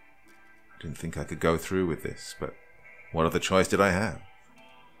 I didn't think I could go through with this, but what other choice did I have?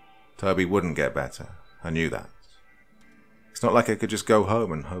 Toby wouldn't get better. I knew that. It's not like I could just go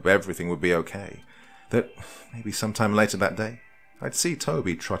home and hope everything would be okay. That maybe sometime later that day, I'd see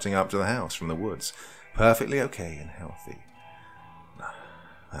Toby trotting up to the house from the woods, perfectly okay and healthy. No,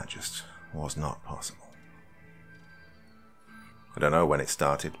 that just was not possible. I don't know when it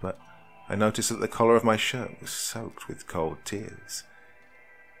started, but I noticed that the collar of my shirt was soaked with cold tears.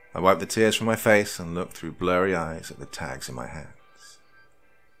 I wiped the tears from my face and looked through blurry eyes at the tags in my hands.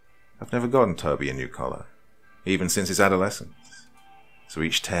 I've never gotten Toby a new collar, even since his adolescence. So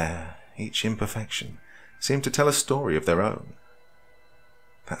each tear, each imperfection, seemed to tell a story of their own.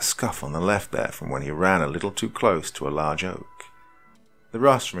 That scuff on the left there from when he ran a little too close to a large oak. The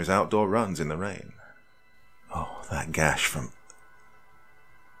rust from his outdoor runs in the rain. Oh, that gash from...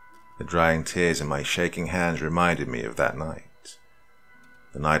 The drying tears in my shaking hands reminded me of that night.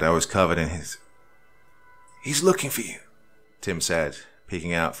 The night I was covered in his... "He's looking for you," Tim said,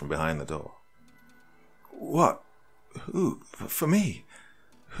 peeking out from behind the door. "What? Who? For me?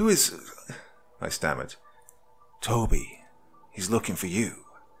 Who is..." I stammered. "Toby. He's looking for you."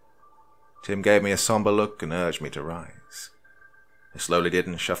 Tim gave me a somber look and urged me to rise. I slowly did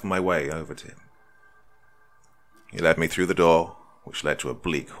and shuffled my way over to him. He led me through the door, which led to a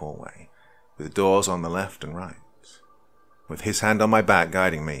bleak hallway, with doors on the left and right. With his hand on my back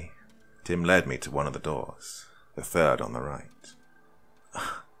guiding me, Tim led me to one of the doors, the third on the right.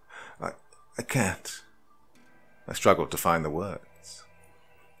 I can't. I struggled to find the words.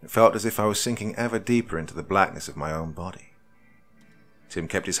 It felt as if I was sinking ever deeper into the blackness of my own body. Tim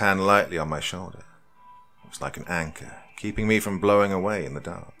kept his hand lightly on my shoulder. It was like an anchor, keeping me from blowing away in the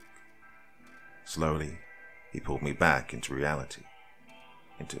dark. Slowly, he pulled me back into reality,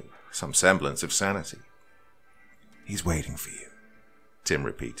 into some semblance of sanity. "He's waiting for you," Tim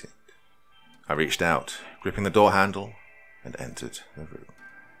repeated. I reached out, gripping the door handle, and entered the room.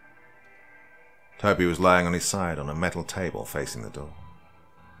 Toby was lying on his side on a metal table facing the door.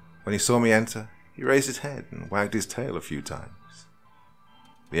 When he saw me enter, he raised his head and wagged his tail a few times.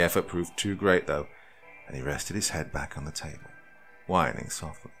 The effort proved too great, though, and he rested his head back on the table, whining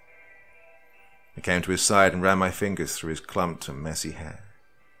softly. I came to his side and ran my fingers through his clumped and messy hair.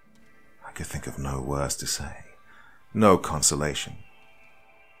 I could think of no words to say, no consolation.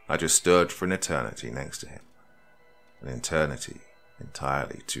 I just stood for an eternity next to him, an eternity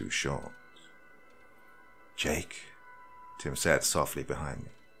entirely too short. "Jake," Tim said softly behind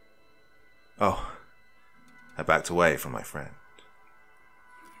me. "Oh." I backed away from my friend.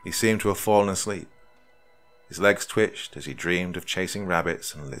 He seemed to have fallen asleep. His legs twitched as he dreamed of chasing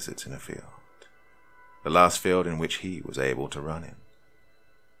rabbits and lizards in a field, the last field in which he was able to run in.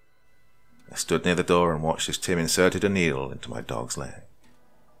 I stood near the door and watched as Tim inserted a needle into my dog's leg.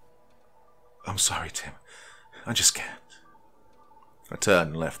 "I'm sorry, Tim. I just can't." I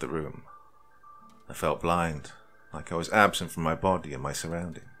turned and left the room. I felt blind, like I was absent from my body and my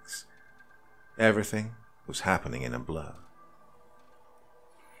surroundings. Everything was happening in a blur.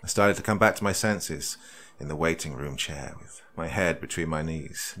 I started to come back to my senses in the waiting room chair, with my head between my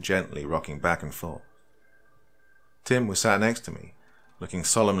knees, gently rocking back and forth. Tim was sat next to me, looking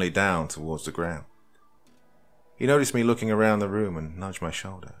solemnly down towards the ground. He noticed me looking around the room and nudged my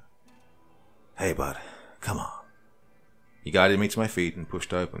shoulder. "Hey, bud, come on." He guided me to my feet and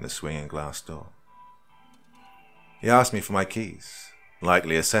pushed open the swinging glass door. He asked me for my keys,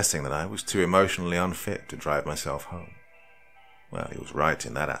 likely assessing that I was too emotionally unfit to drive myself home. Well, he was right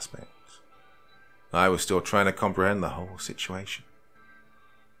in that aspect. I was still trying to comprehend the whole situation.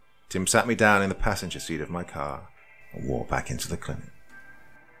 Tim sat me down in the passenger seat of my car and walked back into the clinic.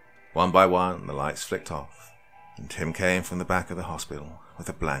 One by one, the lights flicked off, and Tim came from the back of the hospital with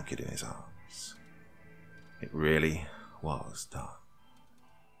a blanket in his arms. It really was dark.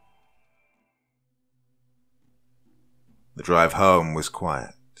 The drive home was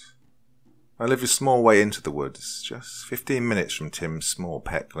quiet. I lived a small way into the woods, just 15 minutes from Tim's small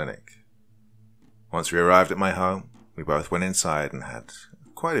pet clinic. Once we arrived at my home, we both went inside and had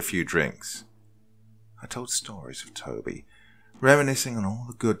quite a few drinks. I told stories of Toby, reminiscing on all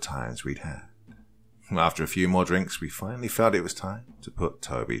the good times we'd had. After a few more drinks, we finally felt it was time to put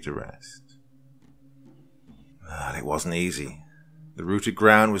Toby to rest. Well, it wasn't easy. The rooted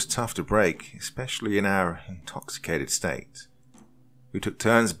ground was tough to break, especially in our intoxicated state. We took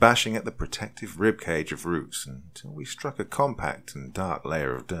turns bashing at the protective ribcage of roots until we struck a compact and dark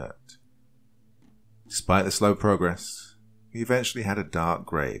layer of dirt. Despite the slow progress, we eventually had a dark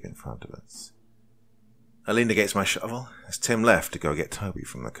grave in front of us. I leaned against my shovel as Tim left to go get Toby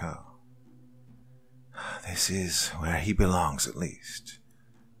from the car. This is where he belongs, at least.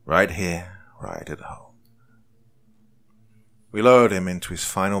 Right here, right at home. We lowered him into his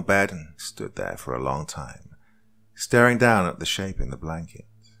final bed and stood there for a long time, staring down at the shape in the blanket,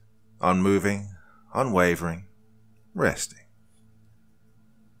 unmoving, unwavering, resting.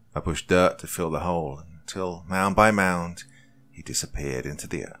 I pushed dirt to fill the hole until, mound by mound, he disappeared into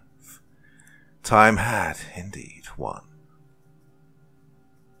the earth. Time had, indeed, won.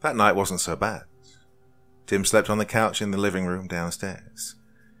 That night wasn't so bad. Tim slept on the couch in the living room downstairs.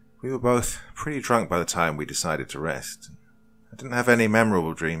 We were both pretty drunk by the time we decided to rest. I didn't have any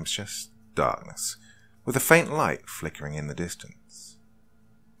memorable dreams, just darkness, with a faint light flickering in the distance.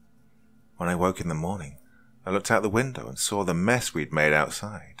 When I woke in the morning, I looked out the window and saw the mess we'd made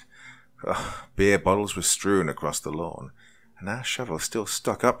outside. Beer bottles were strewn across the lawn, and our shovel still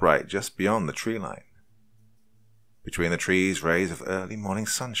stuck upright just beyond the tree line. Between the trees, rays of early morning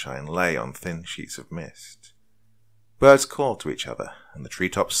sunshine lay on thin sheets of mist. Birds called to each other, and the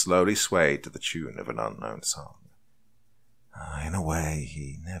treetops slowly swayed to the tune of an unknown song. In a way,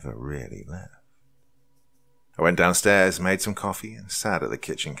 he never really left. I went downstairs, made some coffee, and sat at the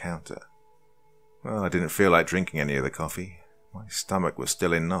kitchen counter. Well, I didn't feel like drinking any of the coffee. My stomach was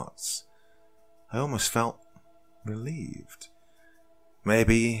still in knots. I almost felt relieved.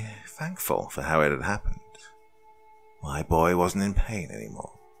 Maybe thankful for how it had happened. My boy wasn't in pain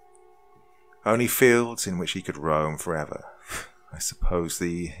anymore. Only fields in which he could roam forever. I suppose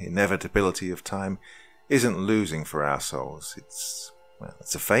the inevitability of time isn't losing for our souls.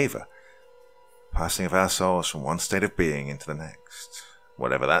 It's a favor. Passing of our souls from one state of being into the next,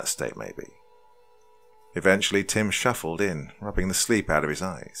 whatever that state may be. Eventually, Tim shuffled in, rubbing the sleep out of his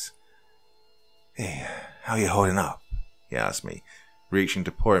eyes. "Hey, how are you holding up?" he asked me, reaching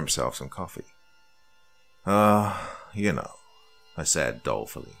to pour himself some coffee. You know," I said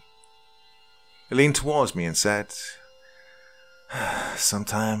dolefully. He leaned towards me and said,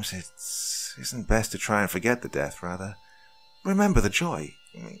 "Sometimes it isn't best to try and forget the death, rather. Remember the joy.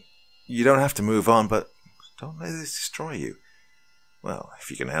 You don't have to move on, but don't let this destroy you. Well, if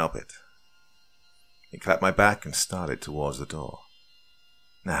you can help it." He clapped my back and started towards the door.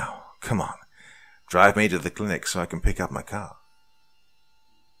 "Now, come on. Drive me to the clinic so I can pick up my car."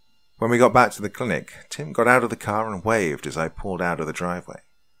 When we got back to the clinic, Tim got out of the car and waved as I pulled out of the driveway.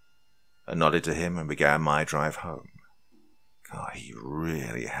 I nodded to him and began my drive home. God, he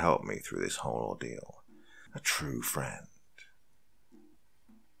really helped me through this whole ordeal. A true friend.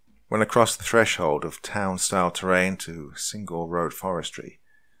 When I crossed the threshold of town-style terrain to single-road forestry,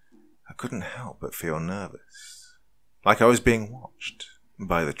 I couldn't help but feel nervous, like I was being watched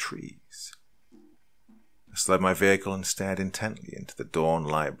by the trees. I slowed my vehicle and stared intently into the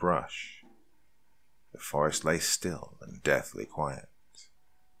dawn-light brush. The forest lay still and deathly quiet.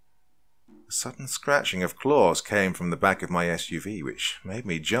 A sudden scratching of claws came from the back of my SUV, which made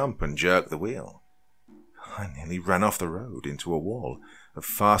me jump and jerk the wheel. I nearly ran off the road into a wall of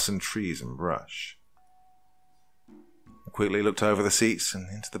fastened trees and brush. I quickly looked over the seats and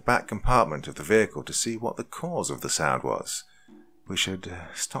into the back compartment of the vehicle to see what the cause of the sound was, which had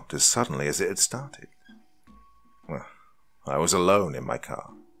stopped as suddenly as it had started. Well, I was alone in my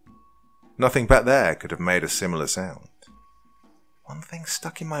car. Nothing back there could have made a similar sound. One thing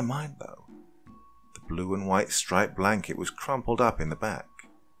stuck in my mind, though. The blue and white striped blanket was crumpled up in the back,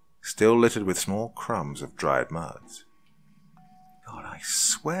 still littered with small crumbs of dried mud. God, I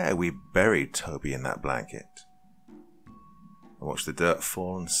swear we buried Toby in that blanket. I watched the dirt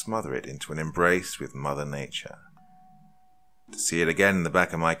fall and smother it into an embrace with Mother Nature. To see it again in the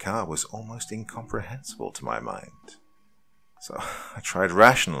back of my car was almost incomprehensible to my mind. So I tried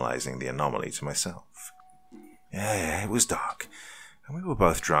rationalizing the anomaly to myself. Yeah, it was dark, and we were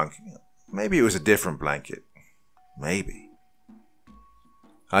both drunk. Maybe it was a different blanket. Maybe.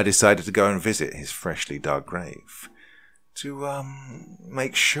 I decided to go and visit his freshly dug grave. To,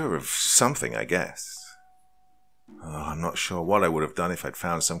 make sure of something, I guess. I'm not sure what I would have done if I'd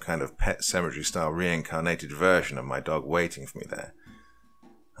found some kind of Pet Cemetery-style reincarnated version of my dog waiting for me there.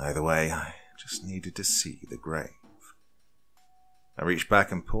 Either way, I just needed to see the grave. I reached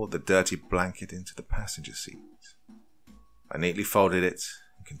back and pulled the dirty blanket into the passenger seat. I neatly folded it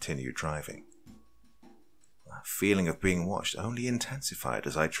and continued driving. That feeling of being watched only intensified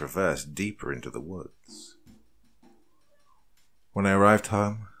as I traversed deeper into the woods. When I arrived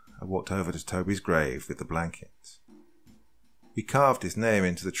home, I walked over to Toby's grave with the blanket. We carved his name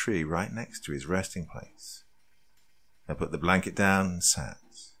into the tree right next to his resting place. I put the blanket down and sat,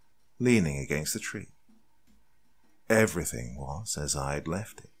 leaning against the tree. Everything was as I'd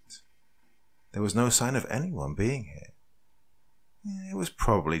left it. There was no sign of anyone being here. It was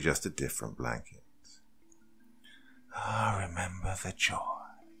probably just a different blanket. Remember the joy.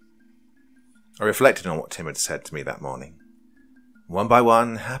 I reflected on what Tim had said to me that morning. One by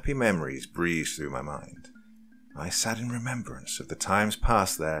one, happy memories breezed through my mind. I sat in remembrance of the times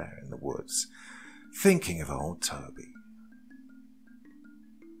passed there in the woods, thinking of old Toby.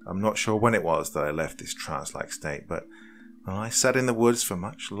 I'm not sure when it was that I left this trance-like state, but I sat in the woods for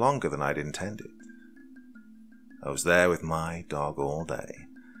much longer than I'd intended. I was there with my dog all day,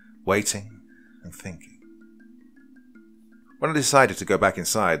 waiting and thinking. When I decided to go back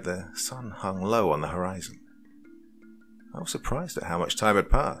inside, the sun hung low on the horizon. I was surprised at how much time had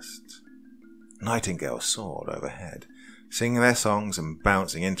passed. Nightingales soared overhead, singing their songs and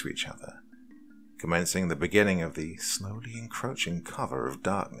bouncing into each other. commencing the beginning of the slowly encroaching cover of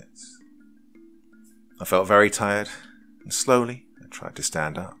darkness. I felt very tired, and slowly I tried to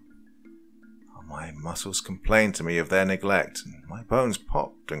stand up. My muscles complained to me of their neglect, and my bones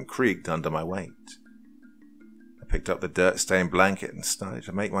popped and creaked under my weight. I picked up the dirt-stained blanket and started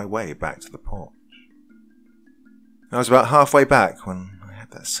to make my way back to the porch. I was about halfway back when I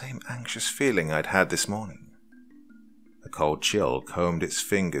had that same anxious feeling I'd had this morning. A cold chill combed its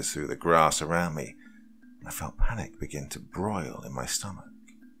fingers through the grass around me, and I felt panic begin to broil in my stomach.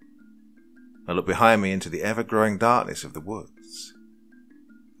 I looked behind me into the ever-growing darkness of the woods.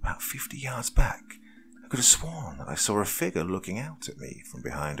 About 50 yards back, I could have sworn that I saw a figure looking out at me from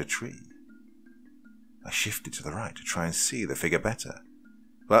behind a tree. I shifted to the right to try and see the figure better,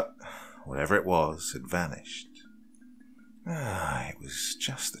 but whatever it was had vanished. It was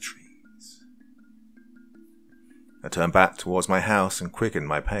just the trees. I turned back towards my house and quickened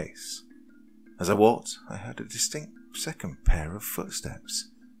my pace. As I walked, I heard a distinct second pair of footsteps.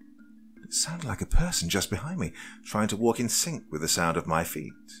 It sounded like a person just behind me, trying to walk in sync with the sound of my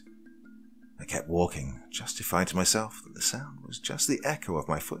feet. I kept walking, justifying to myself that the sound was just the echo of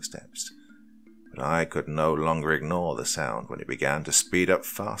my footsteps. But I could no longer ignore the sound when it began to speed up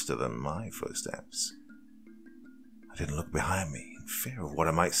faster than my footsteps. I didn't look behind me in fear of what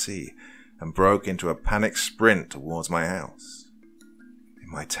I might see, and broke into a panicked sprint towards my house.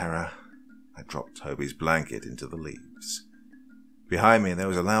 In my terror, I dropped Toby's blanket into the leaves. Behind me there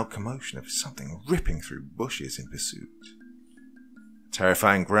was a loud commotion of something ripping through bushes in pursuit. A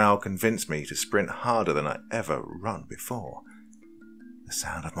terrifying growl convinced me to sprint harder than I ever run before. The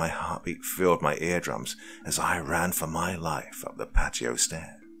sound of my heartbeat filled my eardrums as I ran for my life up the patio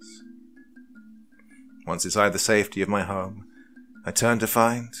stairs. Once inside the safety of my home, I turned to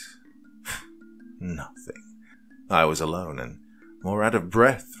find nothing. I was alone and more out of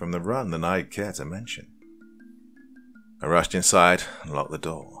breath from the run than I'd care to mention. I rushed inside and locked the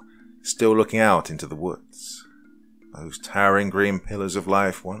door, still looking out into the woods. Those towering green pillars of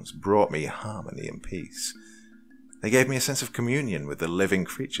life once brought me harmony and peace. They gave me a sense of communion with the living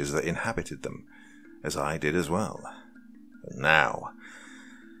creatures that inhabited them, as I did as well. But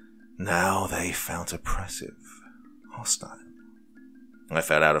now they felt oppressive, hostile. I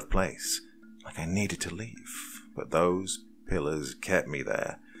felt out of place, like I needed to leave, but those pillars kept me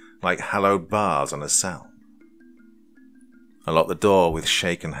there, like hallowed bars on a cell. I locked the door with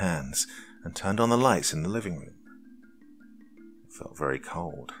shaken hands and turned on the lights in the living room. It felt very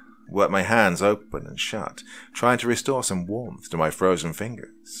cold. I worked my hands open and shut, trying to restore some warmth to my frozen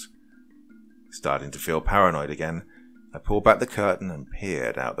fingers. Starting to feel paranoid again, I pulled back the curtain and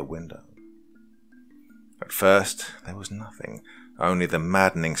peered out the window. At first, there was nothing, only the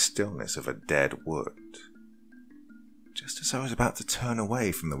maddening stillness of a dead wood. Just as I was about to turn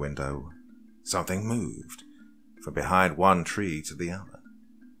away from the window, something moved, from behind one tree to the other.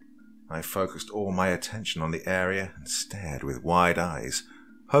 I focused all my attention on the area and stared with wide eyes,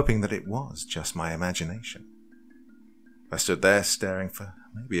 hoping that it was just my imagination. I stood there staring for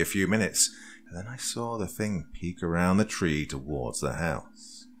maybe a few minutes, and then I saw the thing peek around the tree towards the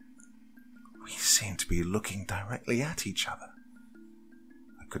house. We seemed to be looking directly at each other.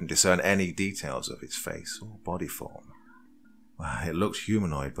 I couldn't discern any details of its face or body form. Well, it looked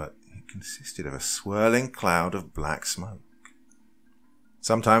humanoid, but it consisted of a swirling cloud of black smoke.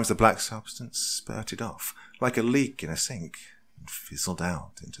 Sometimes the black substance spurted off, like a leak in a sink, and fizzled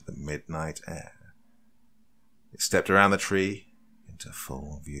out into the midnight air. It stepped around the tree into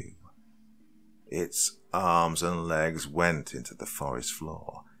full view. Its arms and legs went into the forest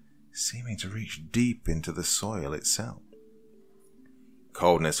floor, seeming to reach deep into the soil itself.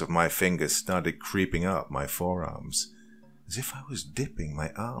 Coldness of my fingers started creeping up my forearms, as if I was dipping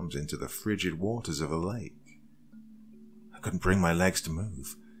my arms into the frigid waters of a lake. I couldn't bring my legs to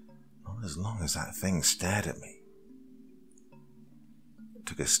move, not as long as that thing stared at me. I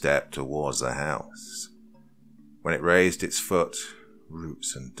took a step towards the house. When it raised its foot,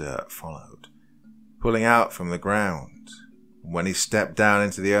 roots and dirt followed, pulling out from the ground. And when he stepped down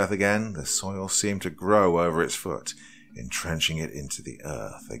into the earth again, the soil seemed to grow over its foot, entrenching it into the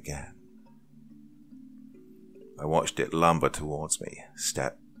earth again. I watched it lumber towards me,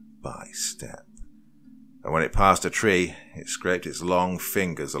 step by step. And when it passed a tree, it scraped its long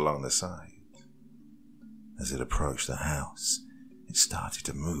fingers along the side. As it approached the house, it started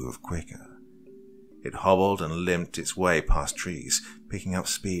to move quicker. It hobbled and limped its way past trees, picking up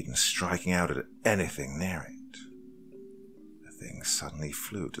speed and striking out at anything near it. The thing suddenly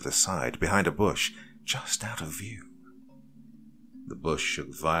flew to the side behind a bush, just out of view. The bush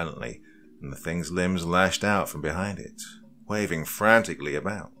shook violently, and the thing's limbs lashed out from behind it, waving frantically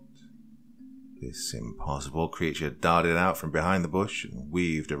about. This impossible creature darted out from behind the bush and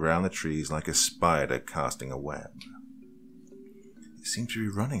weaved around the trees like a spider casting a web. It seemed to be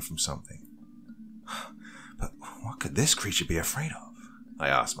running from something. But what could this creature be afraid of? I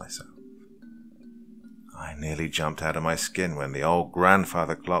asked myself. I nearly jumped out of my skin when the old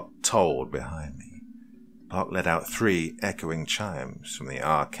grandfather clock tolled behind me. The clock let out 3 echoing chimes from the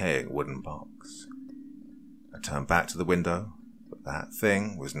archaic wooden box. I turned back to the window, but that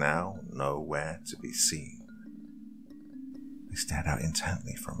thing was now nowhere to be seen. I stared out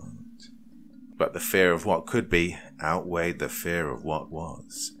intently for a moment, but the fear of what could be outweighed the fear of what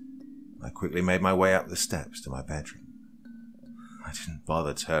was. I quickly made my way up the steps to my bedroom. I didn't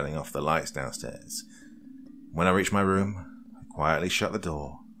bother turning off the lights downstairs. When I reached my room, I quietly shut the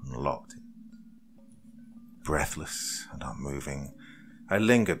door and locked it. Breathless and unmoving, I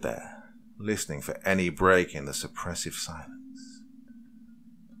lingered there, listening for any break in the suppressive silence.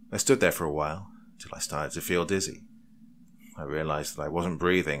 I stood there for a while, till I started to feel dizzy. I realized that I wasn't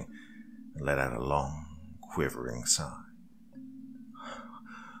breathing and let out a long, quivering sigh.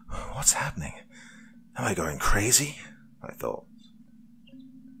 What's happening? Am I going crazy? I thought.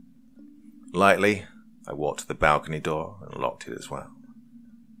 Lightly, I walked to the balcony door and locked it as well.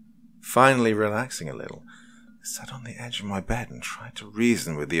 Finally relaxing a little, I sat on the edge of my bed and tried to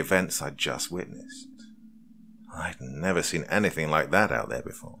reason with the events I'd just witnessed. I'd never seen anything like that out there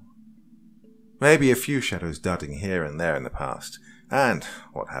before. Maybe a few shadows darting here and there in the past, and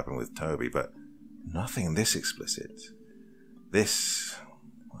what happened with Toby, but nothing this explicit. This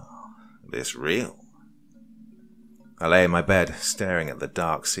real. I lay in my bed, staring at the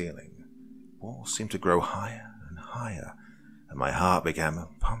dark ceiling. The walls seemed to grow higher and higher, and my heart began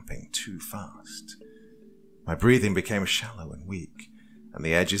pumping too fast. My breathing became shallow and weak, and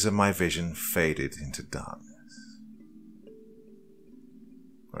the edges of my vision faded into darkness.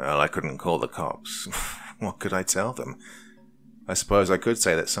 Well, I couldn't call the cops. What could I tell them? I suppose I could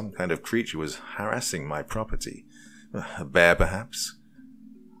say that some kind of creature was harassing my property. A bear, perhaps?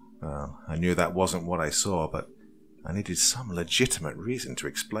 Well, I knew that wasn't what I saw, but I needed some legitimate reason to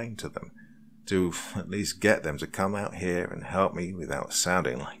explain to them, to at least get them to come out here and help me without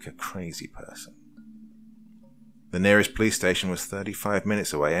sounding like a crazy person. The nearest police station was 35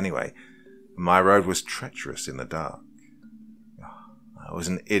 minutes away anyway, and my road was treacherous in the dark. I was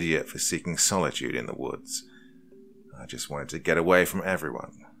an idiot for seeking solitude in the woods. I just wanted to get away from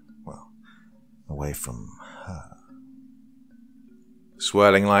everyone. Well, away from her.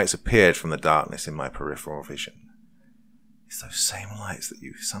 Swirling lights appeared from the darkness in my peripheral vision. It's those same lights that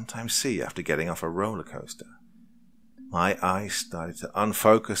you sometimes see after getting off a roller coaster. My eyes started to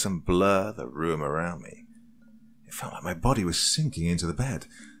unfocus and blur the room around me. It felt like my body was sinking into the bed,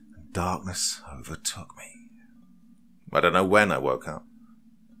 and darkness overtook me. I don't know when I woke up.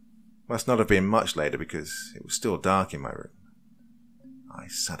 Must not have been much later because it was still dark in my room. I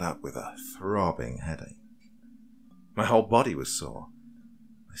sat up with a throbbing headache. My whole body was sore.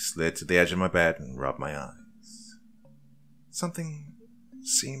 I slid to the edge of my bed and rubbed my eyes. Something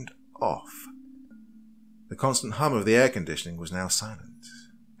seemed off. The constant hum of the air conditioning was now silent,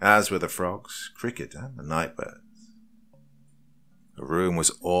 as were the frogs, cricket, and the night birds. The room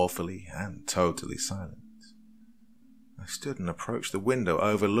was awfully and totally silent. I stood and approached the window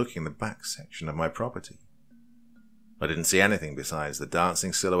overlooking the back section of my property. I didn't see anything besides the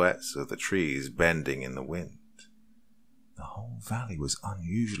dancing silhouettes of the trees bending in the wind. The whole valley was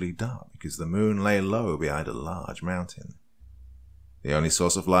unusually dark because the moon lay low behind a large mountain. The only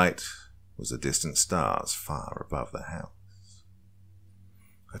source of light was the distant stars far above the house.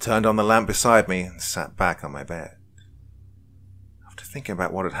 I turned on the lamp beside me and sat back on my bed. After thinking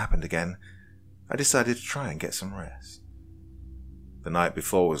about what had happened again, I decided to try and get some rest. The night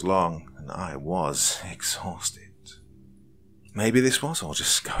before was long, and I was exhausted. Maybe this was all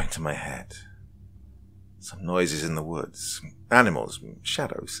just going to my head. Some noises in the woods, animals,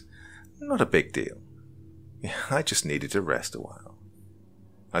 shadows. Not a big deal. I just needed to rest a while.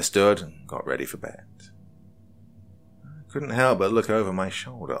 I stood and got ready for bed. I couldn't help but look over my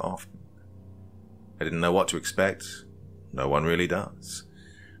shoulder often. I didn't know what to expect. No one really does.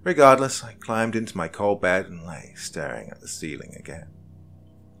 Regardless, I climbed into my cold bed and lay staring at the ceiling again.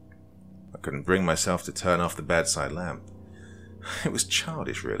 I couldn't bring myself to turn off the bedside lamp. It was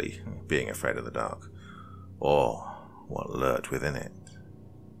childish, really, being afraid of the dark, or what lurked within it.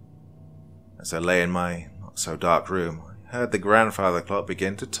 As I lay in my not-so-dark room, I heard the grandfather clock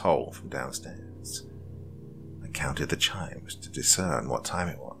begin to toll from downstairs. I counted the chimes to discern what time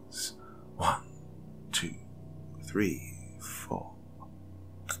it was. 1, 2, 3, 4.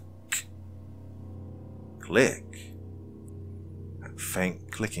 Click. That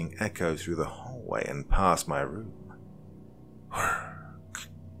faint clicking echoed through the whole hallway and past my room.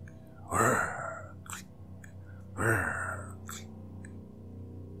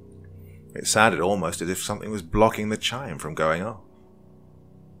 It sounded almost as if something was blocking the chime from going off.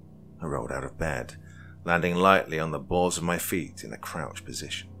 I rolled out of bed, landing lightly on the balls of my feet in a crouch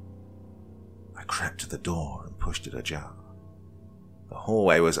position. I crept to the door and pushed it ajar. The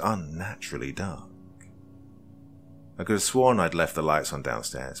hallway was unnaturally dark. I could have sworn I'd left the lights on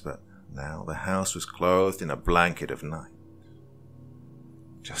downstairs, but now the house was clothed in a blanket of night.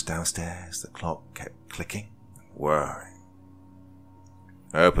 Just downstairs, the clock kept clicking and whirring.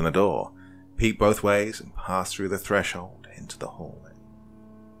 I opened the door, peeked both ways, and passed through the threshold into the hallway.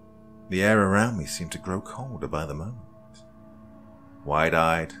 The air around me seemed to grow colder by the moment.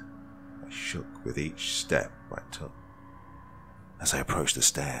 Wide-eyed, I shook with each step I took. As I approached the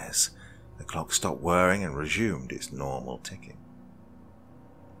stairs, the clock stopped whirring and resumed its normal ticking.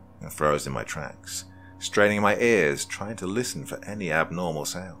 I froze in my tracks, straining my ears, trying to listen for any abnormal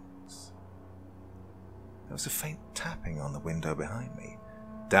sounds. There was a faint tapping on the window behind me,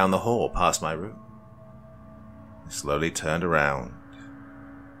 down the hall past my room. I slowly turned around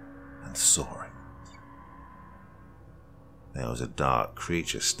and saw it. There was a dark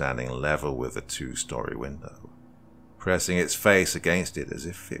creature standing level with the two-story window, pressing its face against it as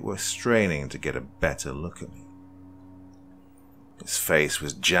if it were straining to get a better look at me. Its face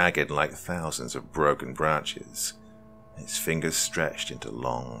was jagged like thousands of broken branches, its fingers stretched into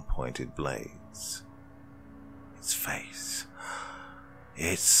long, pointed blades. Its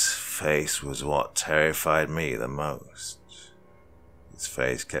face was what terrified me the most. Its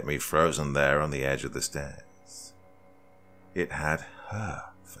face kept me frozen there on the edge of the stairs. It had her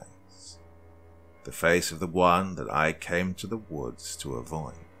face. The face of the one that I came to the woods to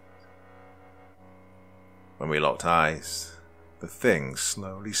avoid. When we locked eyes, the thing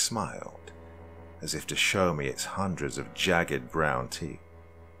slowly smiled, as if to show me its hundreds of jagged brown teeth.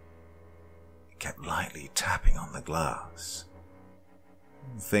 It kept lightly tapping on the glass.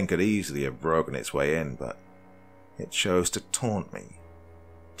 The thing could easily have broken its way in, but it chose to taunt me,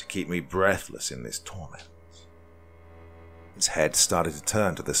 to keep me breathless in this torment. Its head started to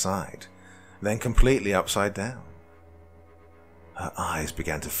turn to the side, then completely upside down. Her eyes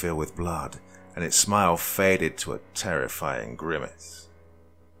began to fill with blood, and its smile faded to a terrifying grimace.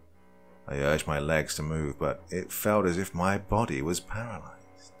 I urged my legs to move, but it felt as if my body was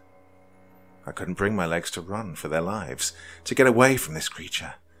paralyzed. I couldn't bring my legs to run for their lives, to get away from this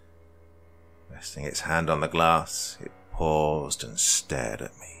creature. Resting its hand on the glass, it paused and stared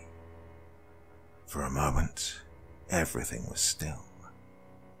at me. For a moment, everything was still.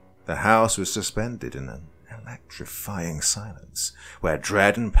 The house was suspended in an electrifying silence, where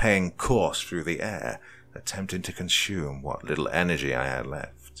dread and pain coursed through the air, attempting to consume what little energy I had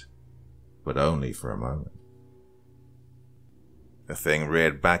left. But only for a moment. The thing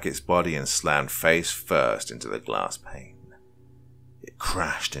reared back its body and slammed face first into the glass pane. It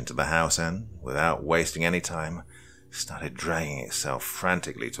crashed into the house and, without wasting any time, started dragging itself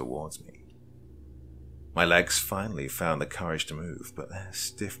frantically towards me. My legs finally found the courage to move, but their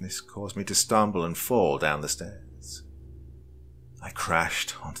stiffness caused me to stumble and fall down the stairs. I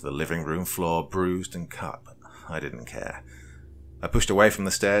crashed onto the living room floor, bruised and cut, but I didn't care. I pushed away from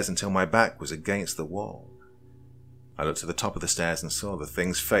the stairs until my back was against the wall. I looked to the top of the stairs and saw the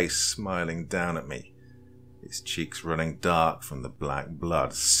thing's face smiling down at me, its cheeks running dark from the black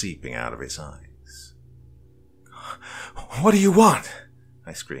blood seeping out of its eyes. "What do you want?"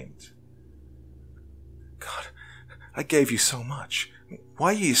 I screamed. "God, I gave you so much. Why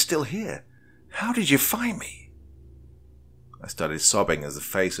are you still here? How did you find me?" I started sobbing as the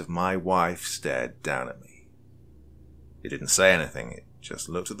face of my wife stared down at me. It didn't say anything, it just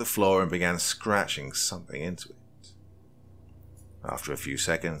looked at the floor and began scratching something into it. After a few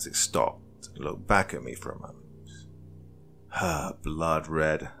seconds, it stopped and looked back at me for a moment. Her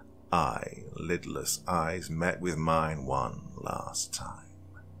blood-red, lidless eyes met with mine one last time.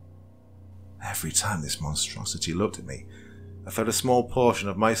 Every time this monstrosity looked at me, I felt a small portion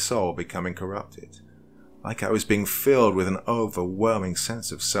of my soul becoming corrupted, like I was being filled with an overwhelming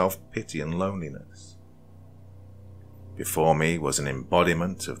sense of self-pity and loneliness. Before me was an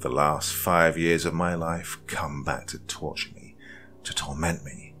embodiment of the last 5 years of my life come back to torture me, to torment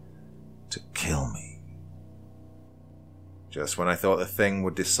me, to kill me. Just when I thought the thing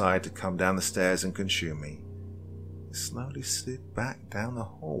would decide to come down the stairs and consume me, it slowly slid back down the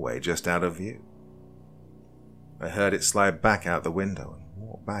hallway just out of view. I heard it slide back out the window and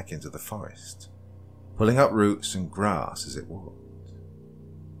walk back into the forest, pulling up roots and grass as it walked.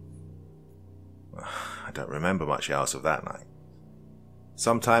 I don't remember much else of that night.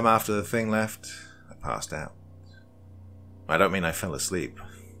 Sometime after the thing left, I passed out. I don't mean I fell asleep.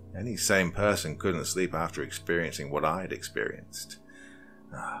 Any sane person couldn't sleep after experiencing what I'd experienced.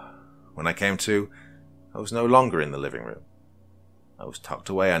 When I came to, I was no longer in the living room. I was tucked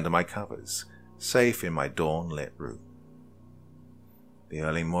away under my covers, safe in my dawn-lit room. The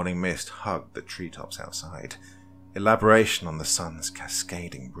early morning mist hugged the treetops outside, elaboration on the sun's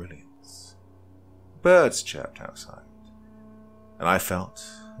cascading brilliance. Birds chirped outside, and I felt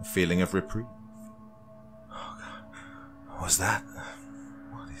a feeling of reprieve. Oh God, was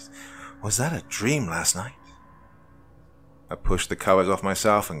that a dream last night? I pushed the covers off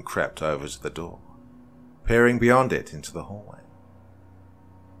myself and crept over to the door, peering beyond it into the hallway.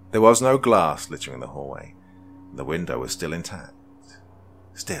 There was no glass littering the hallway, and the window was still intact.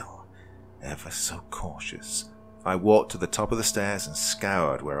 Still, ever so cautious, I walked to the top of the stairs and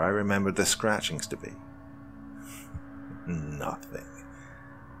scoured where I remembered the scratchings to be. Nothing.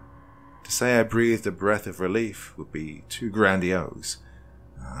 To say I breathed a breath of relief would be too grandiose.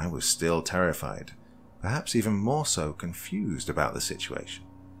 I was still terrified, perhaps even more so confused about the situation.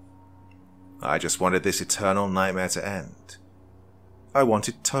 I just wanted this eternal nightmare to end. I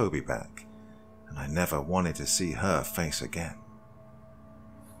wanted Toby back, and I never wanted to see her face again.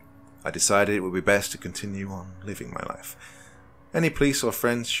 I decided it would be best to continue on living my life. Any police or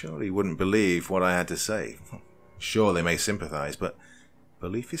friends surely wouldn't believe what I had to say. Sure, they may sympathize, but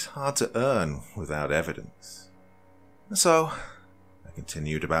belief is hard to earn without evidence. And so, I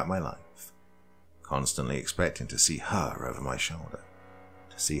continued about my life, constantly expecting to see her over my shoulder,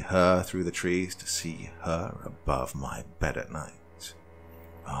 to see her through the trees, to see her above my bed at night.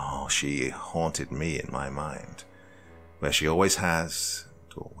 Oh, she haunted me in my mind, where she always has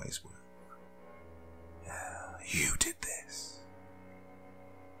and always will. Yeah, you did this.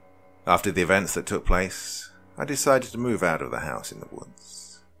 After the events that took place, I decided to move out of the house in the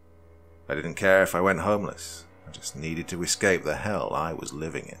woods. I didn't care if I went homeless. I just needed to escape the hell I was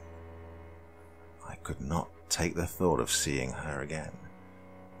living in. I could not take the thought of seeing her again,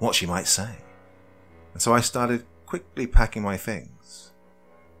 what she might say, and so I started quickly packing my things.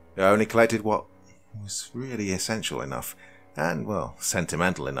 I only collected what was really essential enough, and, well,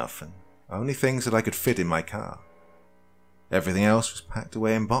 sentimental enough, and only things that I could fit in my car. Everything else was packed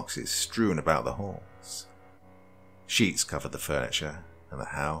away in boxes strewn about the halls. Sheets covered the furniture, and the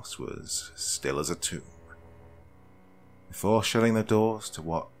house was still as a tomb. Before shutting the doors to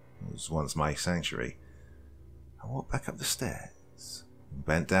what was once my sanctuary, I walked back up the stairs and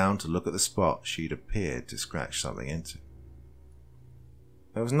bent down to look at the spot she'd appeared to scratch something into.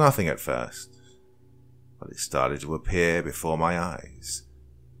 There was nothing at first, but it started to appear before my eyes,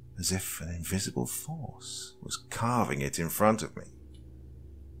 as if an invisible force was carving it in front of me.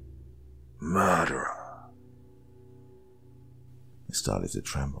 Murderer. I started to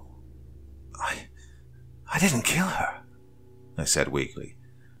tremble. I didn't kill her, I said weakly.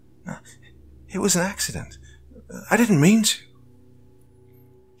 It was an accident. I didn't mean to.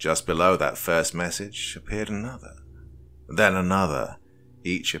 Just below that first message appeared another, then another,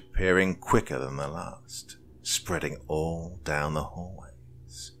 each appearing quicker than the last, spreading all down the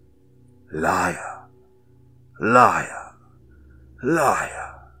hallways. Liar, liar, liar.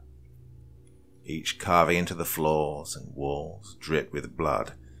 Each carving into the floors and walls dripped with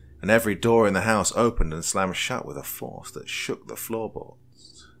blood, and every door in the house opened and slammed shut with a force that shook the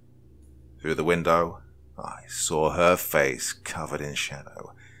floorboards. Through the window, I saw her face covered in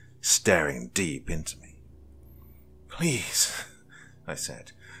shadow, staring deep into me. Please, I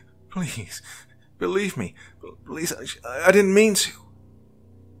said. Please, believe me. Please, I didn't mean to.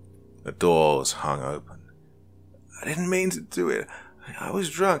 The doors hung open. I didn't mean to do it. I was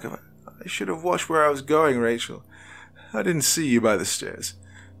drunk. I should have watched where I was going, Rachel. I didn't see you by the stairs.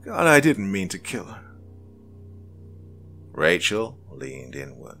 God, I didn't mean to kill her. Rachel leaned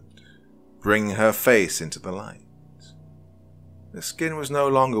inward, bringing her face into the light. The skin was no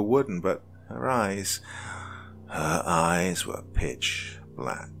longer wooden, but her eyes were pitch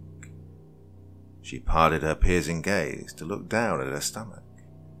black. She parted her piercing gaze to look down at her stomach.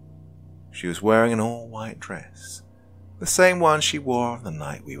 She was wearing an all-white dress, the same one she wore the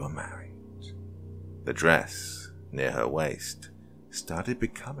night we were married. The dress, near her waist, started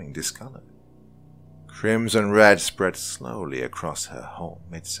becoming discolored. Crimson red spread slowly across her whole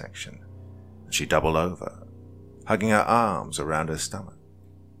midsection, and she doubled over, hugging her arms around her stomach.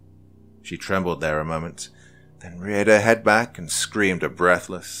 She trembled there a moment, then reared her head back and screamed a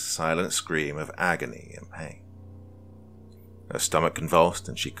breathless, silent scream of agony and pain. Her stomach convulsed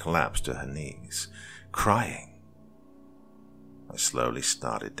and she collapsed to her knees, crying. I slowly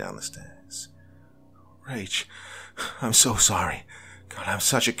started down the stairs. Rach, I'm so sorry. God, I'm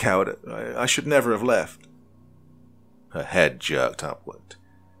such a coward. I should never have left. Her head jerked upward.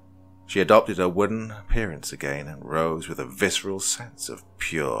 She adopted her wooden appearance again and rose with a visceral sense of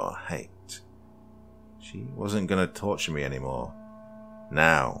pure hate. She wasn't going to torture me anymore.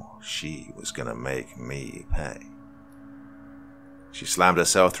 Now she was going to make me pay. She slammed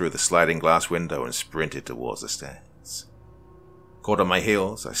herself through the sliding glass window and sprinted towards the stairs. Caught on my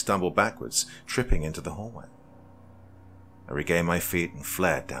heels, I stumbled backwards, tripping into the hallway. I regained my feet and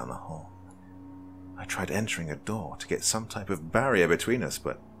fled down the hall. I tried entering a door to get some type of barrier between us,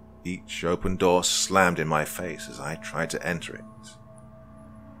 but each open door slammed in my face as I tried to enter it.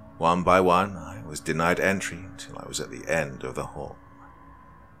 One by one, I was denied entry until I was at the end of the hall.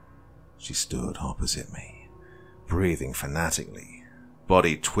 She stood opposite me, breathing fanatically,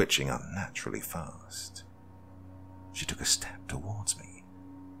 body twitching unnaturally fast. She took a step towards me.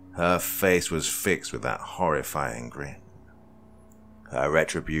 Her face was fixed with that horrifying grin. Her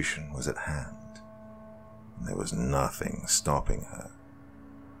retribution was at hand, and there was nothing stopping her.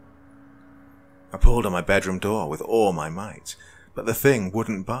 I pulled on my bedroom door with all my might, but the thing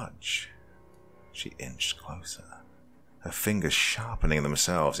wouldn't budge. She inched closer, her fingers sharpening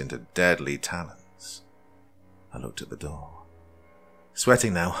themselves into deadly talons. I looked at the door.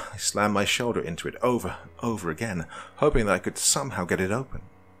 Sweating now, I slammed my shoulder into it over and over again, hoping that I could somehow get it open.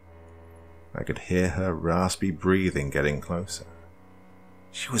 I could hear her raspy breathing getting closer.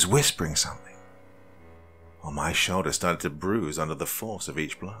 She was whispering something, while my shoulder started to bruise under the force of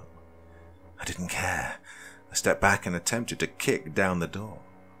each blow. I didn't care. I stepped back and attempted to kick down the door.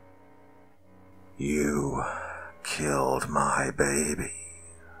 "You killed my baby."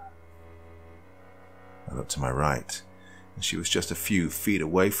 I looked to my right, and she was just a few feet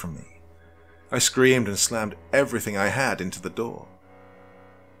away from me. I screamed and slammed everything I had into the door.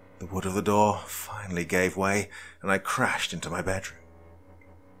 The wood of the door finally gave way, and I crashed into my bedroom.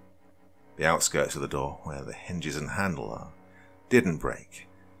 The outskirts of the door, where the hinges and handle are, didn't break.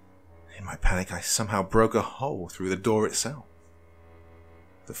 In my panic, I somehow broke a hole through the door itself.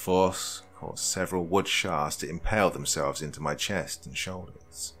 The force caused several wood shafts to impale themselves into my chest and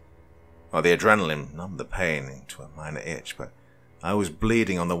shoulders, while the adrenaline numbed the pain into a minor itch, but I was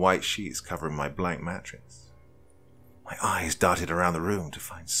bleeding on the white sheets covering my blank mattress. My eyes darted around the room to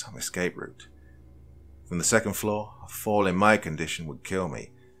find some escape route. From the second floor, a fall in my condition would kill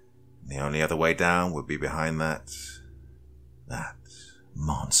me, and the only other way down would be behind that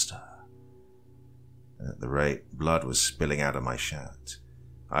monster. And at the rate blood was spilling out of my shirt,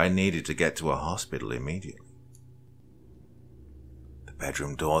 I needed to get to a hospital immediately. The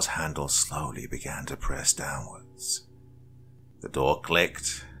bedroom door's handle slowly began to press downwards. The door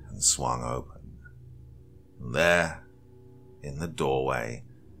clicked and swung open. And there, in the doorway,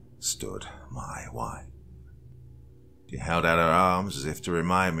 stood my wife. She held out her arms as if to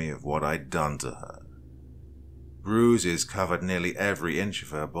remind me of what I'd done to her. Bruises covered nearly every inch of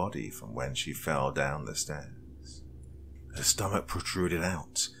her body from when she fell down the stairs. Her stomach protruded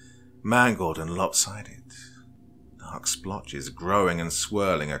out, mangled and lopsided, dark splotches growing and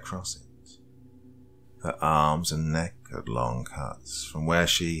swirling across it. Her arms and neck had long cuts from when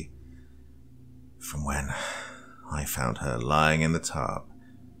I found her lying in the tub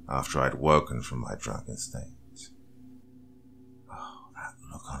after I'd woken from my drunken state. Oh, that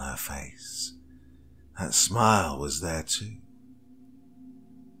look on her face. That smile was there too.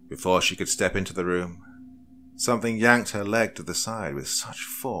 Before she could step into the room, something yanked her leg to the side with such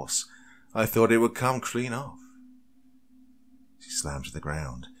force I thought it would come clean off. She slammed to the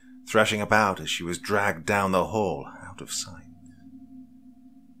ground, thrashing about as she was dragged down the hall out of sight.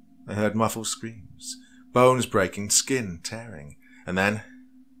 I heard muffled screams, bones breaking, skin tearing, and then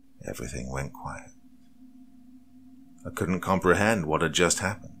everything went quiet. I couldn't comprehend what had just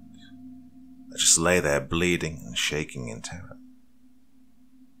happened. I just lay there bleeding and shaking in terror.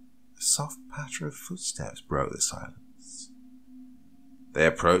 A soft patter of footsteps broke the silence. They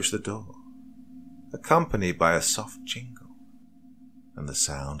approached the door, accompanied by a soft jingle and the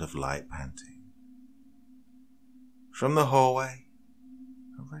sound of light panting. From the hallway,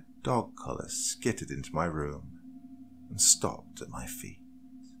 a red dog collar skittered into my room and stopped at my feet.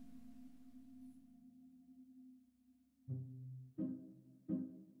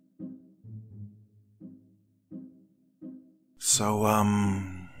 So,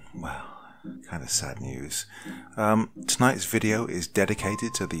 kind of sad news. Tonight's video is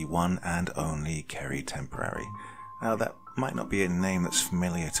dedicated to the one and only Kerry Temporary. Now, that might not be a name that's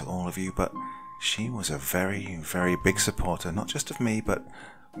familiar to all of you, but she was a very, very big supporter, not just of me, but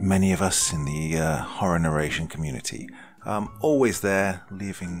many of us in the horror narration community. Always there,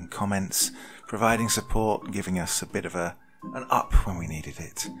 leaving comments, providing support, giving us a bit of a and up when we needed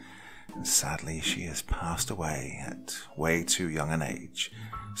it. And sadly, she has passed away at way too young an age.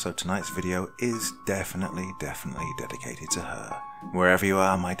 So tonight's video is definitely dedicated to her. Wherever you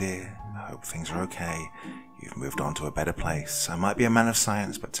are, my dear, I hope things are okay. You've moved on to a better place. I might be a man of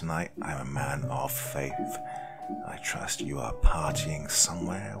science, but tonight I'm a man of faith. I trust you are partying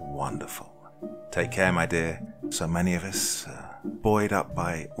somewhere wonderful. Take care, my dear. So many of us are buoyed up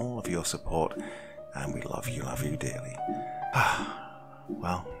by all of your support, and we love you dearly.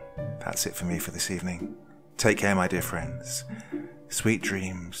 Well, that's it for me for this evening. Take care, my dear friends. Sweet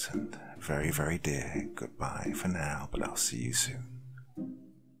dreams, and very dear goodbye for now, but I'll see you soon.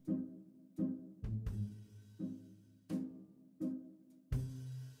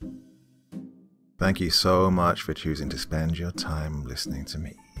 Thank you so much for choosing to spend your time listening to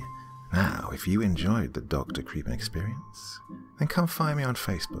me. Now, if you enjoyed the Dr. Creepen experience, then come find me on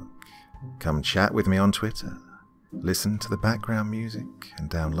Facebook. Come chat with me on Twitter. Listen to the background music and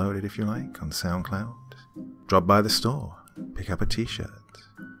download it if you like on SoundCloud. Drop by the store, pick up a t-shirt.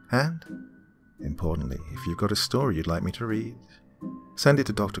 And, importantly, if you've got a story you'd like me to read, send it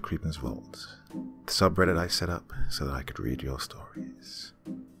to Dr. Creepen's Vault, the subreddit I set up so that I could read your stories.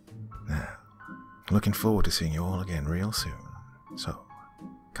 Now, looking forward to seeing you all again real soon. So,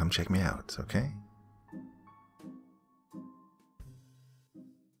 come check me out, okay?